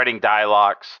field, spreading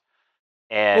dialox,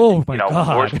 and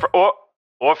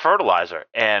or fertilizer,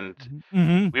 and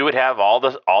we would have all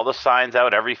the signs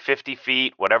out every 50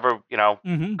 feet, whatever,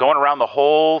 going around the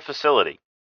whole facility.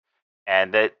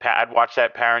 And I'd watch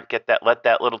that parent let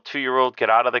that little 2-year-old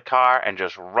get out of the car and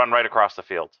just run right across the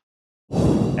field.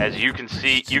 As you can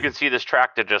see this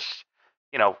tractor just,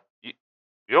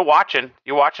 you're watching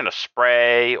a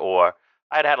spray, or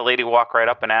I'd had a lady walk right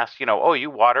up and ask, oh, are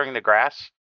you watering the grass?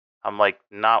 I'm like,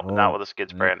 not with a skid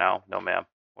sprayer. No, ma'am.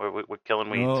 We're killing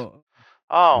weeds.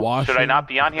 Oh, should I not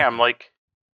be on here? I'm like,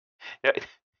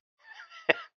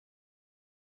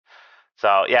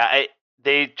 so yeah,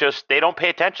 they don't pay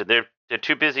attention. They're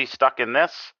too busy stuck in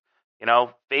this,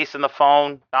 facing the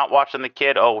phone, not watching the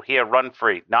kid. Oh, here, run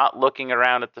free, not looking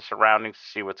around at the surroundings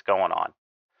to see what's going on.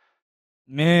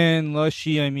 Man,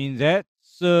 Lushy, I mean that's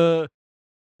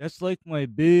like my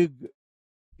big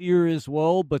fear as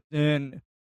well. But then,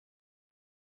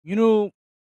 you know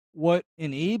what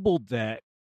enabled that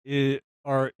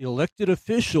are elected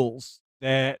officials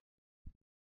that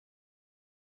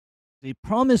they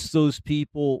promise those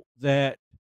people that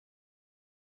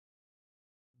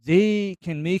they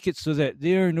can make it so that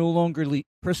they are no longer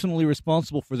personally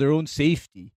responsible for their own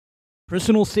safety.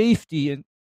 Personal safety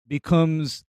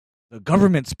becomes the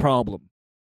government's problem.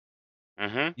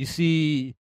 Mm-hmm. You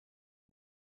see,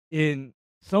 in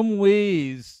some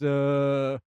ways,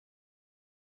 how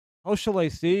shall I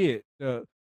say it?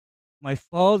 My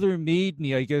father made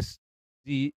me, I guess,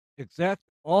 the exact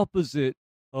opposite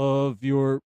of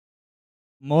your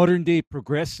modern day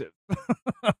progressive.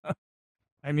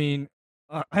 I mean,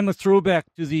 I'm a throwback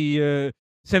to the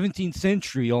 17th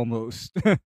century almost.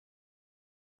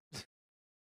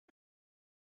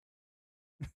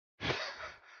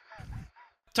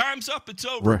 Time's up. It's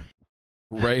over.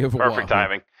 Ray of Perfect Oahu.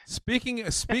 timing.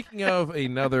 Speaking of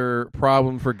another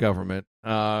problem for government,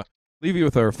 leave you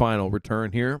with our final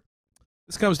return here.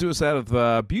 This comes to us out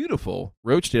of beautiful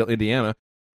Roachdale, Indiana.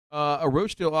 A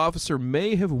Roachdale officer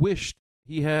may have wished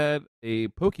he had a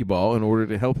Pokeball in order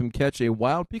to help him catch a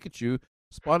wild Pikachu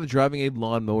spotted driving a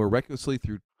lawnmower recklessly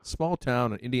through a small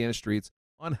town on Indiana streets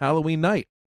on Halloween night.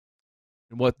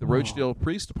 And what the Roachdale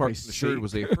Police Department Christ's assured sake.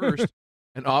 was a first,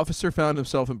 an officer found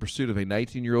himself in pursuit of a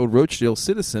 19-year-old Roachdale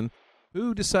citizen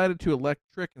who decided to elect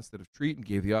trick instead of treat and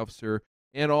gave the officer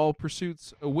and all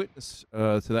pursuits a witness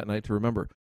to that night to remember.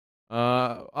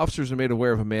 Officers are made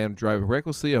aware of a man driving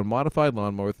recklessly on a modified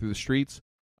lawnmower through the streets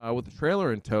with a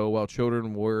trailer in tow while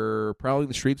children were prowling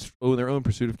the streets in their own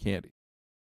pursuit of candy.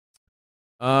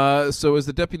 So as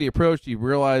the deputy approached, he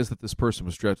realized that this person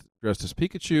was dressed as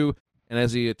Pikachu, and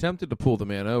as he attempted to pull the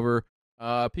man over,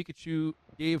 Pikachu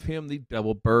gave him the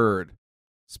double bird,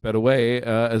 sped away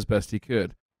as best he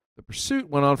could. The pursuit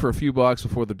went on for a few blocks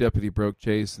before the deputy broke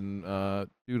chase, and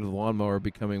due to the lawnmower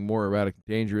becoming more erratic and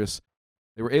dangerous,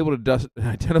 they were able to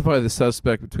identify the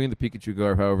suspect between the Pikachu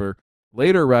guard, however,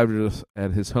 later arrived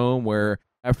at his home where,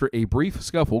 after a brief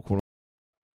scuffle, quote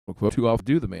unquote, to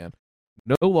outdo the man,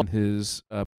 no longer his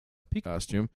Pikachu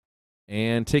costume,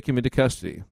 and take him into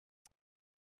custody.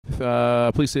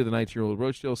 Police say the 19-year-old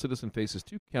Roachdale citizen faces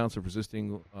 2 counts of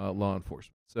resisting law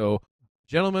enforcement. So,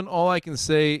 gentlemen, all I can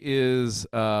say is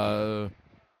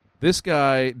this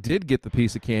guy did get the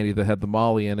piece of candy that had the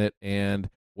Molly in it, and,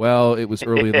 well, it was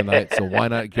early in the night, so why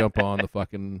not jump on the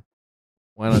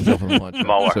lunch?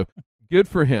 Mower. So, good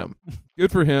for him.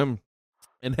 Good for him.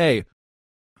 And, hey,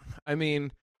 I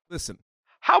mean, listen.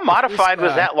 How modified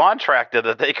was that lawn tractor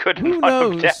that they couldn't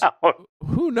hunt him down?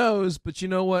 Who knows? But you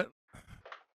know what?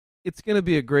 It's going to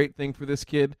be a great thing for this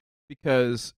kid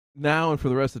because now and for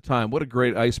the rest of the time, what a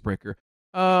great icebreaker.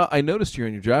 I noticed here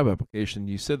in your job application,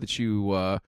 you said that you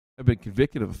have been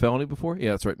convicted of a felony before.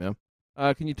 Yeah, that's right, ma'am.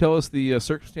 Can you tell us the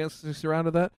circumstances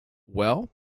surrounding that? Well,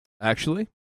 actually,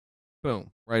 boom,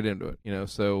 right into it.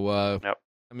 So Yep.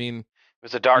 I mean, It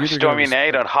was a dark, stormy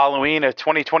night on Halloween of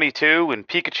 2022, and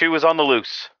Pikachu was on the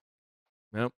loose.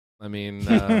 nope. I mean,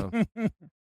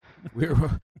 we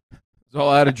were all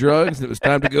out of drugs, and it was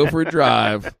time to go for a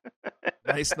drive.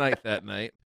 Nice night that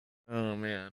night. Oh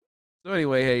man. So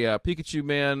anyway, hey, Pikachu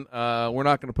man, we're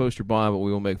not going to post your bond, but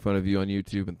we will make fun of you on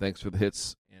YouTube. And thanks for the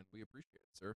hits, and we appreciate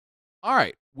it, sir. All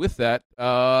right, with that,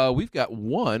 we've got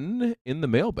one in the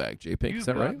mailbag. J Pink, is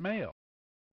that right? Mail.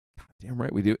 God damn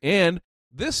right we do. And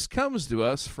this comes to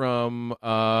us from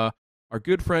our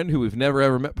good friend who we've never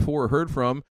ever met before or heard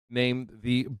from, named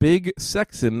the Big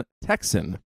Sexon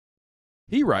Texan.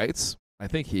 He writes, I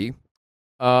think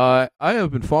I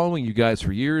have been following you guys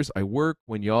for years. I work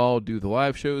when y'all do the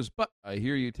live shows, but I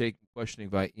hear you take questioning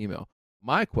via email.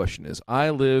 My question is, I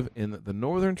live in the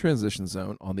northern transition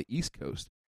zone on the East Coast.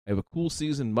 I have a cool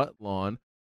season mutt lawn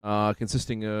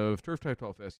consisting of turf-type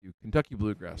tall fescue, Kentucky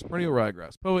bluegrass, perennial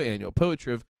ryegrass, poa annual, poa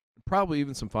triv, and probably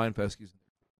even some fine fescues.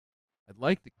 I'd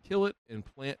like to kill it and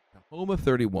plant Tahoma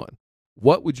 31.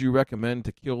 What would you recommend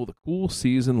to kill the cool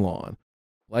season lawn?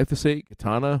 Glyphosate,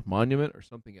 Katana, Monument, or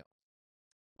something else?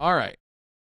 All right.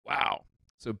 Wow.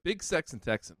 So Big Sexon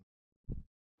Texan.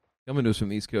 Coming to us from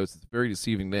the East Coast. It's a very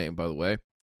deceiving name, by the way.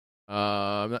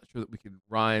 I'm not sure that we could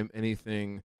rhyme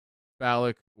anything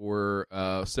phallic or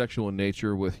sexual in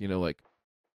nature with, like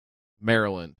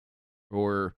Maryland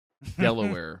or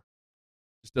Delaware.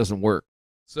 Just doesn't work.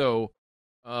 So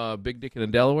Big Dick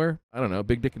in Delaware? I don't know.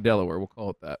 Big Dick in Delaware. We'll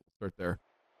call it that. We'll start there.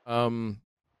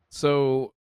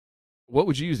 So what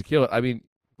would you use to kill it? I mean,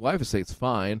 glyphosate's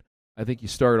fine. I think you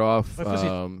start off,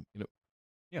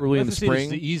 early in the spring. Is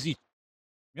the easy.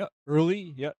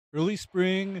 Early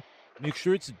spring. Make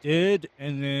sure it's dead,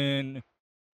 and then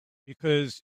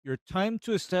because your time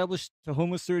to establish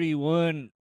Tahoma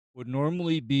 31 would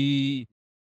normally be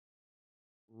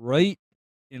right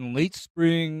in late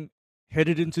spring,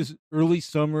 headed into early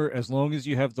summer, as long as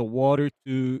you have the water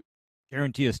to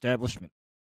guarantee establishment.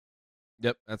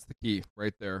 Yep, that's the key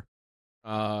right there.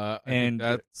 I And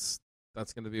think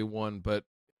that's going to be one. But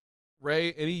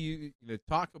Ray,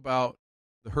 talk about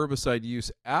the herbicide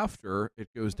use after it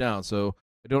goes down. So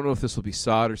I don't know if this will be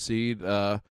sod or seed.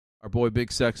 Our boy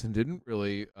Big Sexton didn't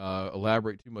really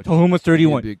elaborate too much. Tahoma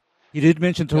 31. He did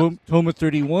mention Tahoma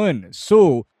 31.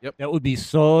 So that would be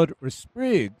sod or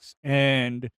sprigs.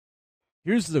 And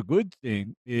here's the good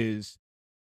thing is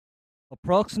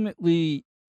approximately,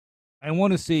 I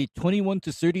want to say 21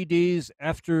 to 30 days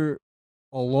after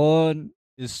a lawn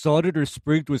is sodded or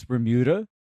sprigged with Bermuda,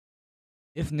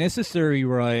 if necessary,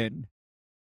 Ryan,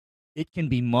 it can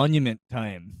be monument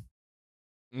time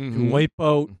to wipe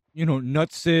out,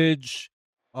 nutsedge,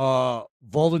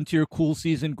 volunteer cool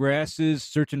season grasses,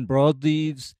 certain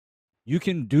broadleaves. You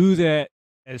can do that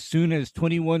as soon as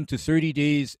 21 to 30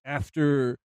 days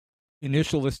after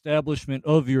initial establishment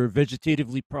of your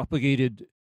vegetatively propagated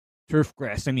turf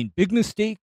grass. I mean, big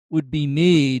mistake would be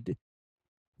made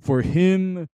for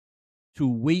him to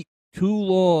wait too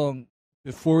long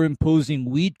before imposing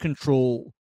weed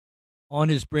control on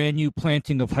his brand new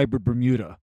planting of hybrid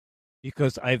Bermuda,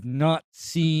 because I've not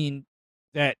seen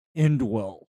that end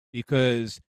well,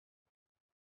 because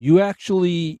you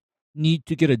actually need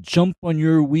to get a jump on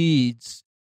your weeds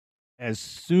as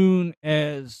soon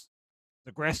as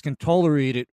the grass can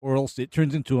tolerate it, or else it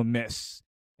turns into a mess.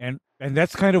 And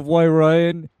that's kind of why,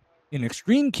 Ryan, in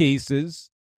extreme cases,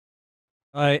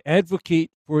 I advocate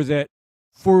for that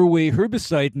 4-way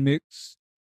herbicide mix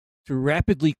to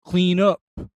rapidly clean up,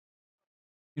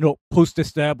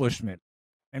 post-establishment.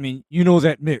 I mean,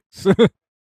 that mix.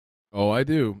 Oh, I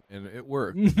do, and it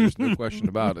worked. There's no question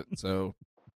about it. So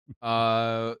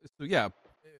yeah,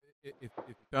 if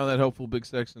you found that helpful, Big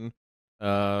Sexton,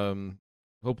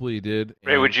 hopefully you did.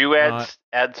 Ray, would you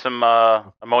add some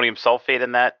ammonium sulfate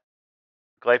in that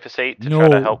glyphosate to try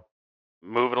to help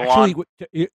move it along?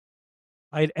 Actually,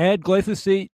 I'd add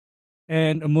glyphosate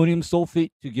and ammonium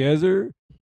sulfate together,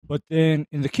 but then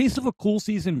in the case of a cool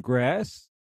season grass,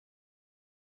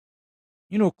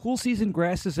 cool season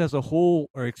grasses as a whole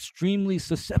are extremely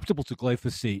susceptible to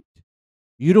glyphosate.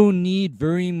 You don't need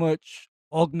very much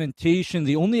augmentation.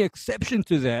 The only exception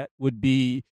to that would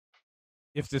be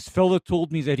if this fella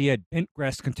told me that he had bent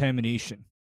grass contamination.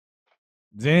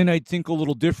 Then I'd think a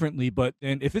little differently. But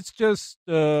then if it's just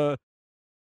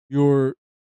your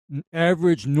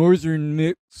average northern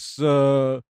mix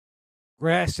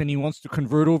grass and he wants to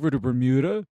convert over to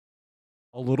Bermuda,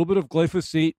 a little bit of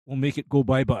glyphosate will make it go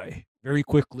bye-bye very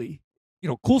quickly.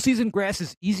 Cool season grass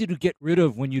is easy to get rid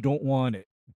of when you don't want it.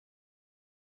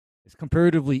 It's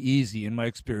comparatively easy in my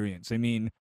experience. I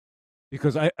mean,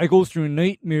 because I go through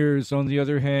nightmares, on the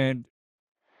other hand,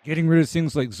 getting rid of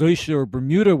things like zoysia or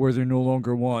Bermuda where they're no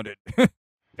longer wanted.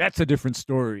 That's a different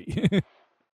story.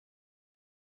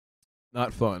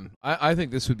 Not fun. I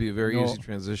think this would be a very easy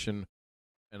transition,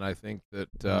 and I think that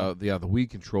the weed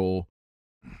control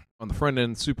on the front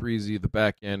end, super easy. The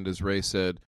back end, as Ray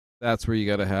said, that's where you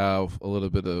got to have a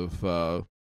little bit of a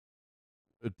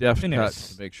deft cut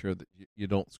to make sure that you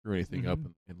don't screw anything up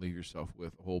and leave yourself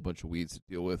with a whole bunch of weeds to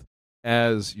deal with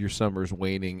as your summer's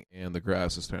waning and the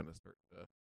grass is starting to start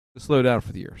to slow down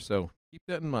for the year. So keep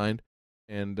that in mind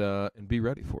and be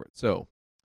ready for it. So,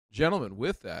 gentlemen,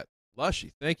 with that,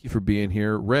 Lushy, thank you for being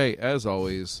here. Ray, as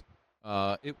always,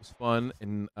 it was fun,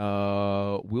 and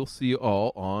we'll see you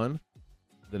all on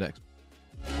the next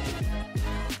one.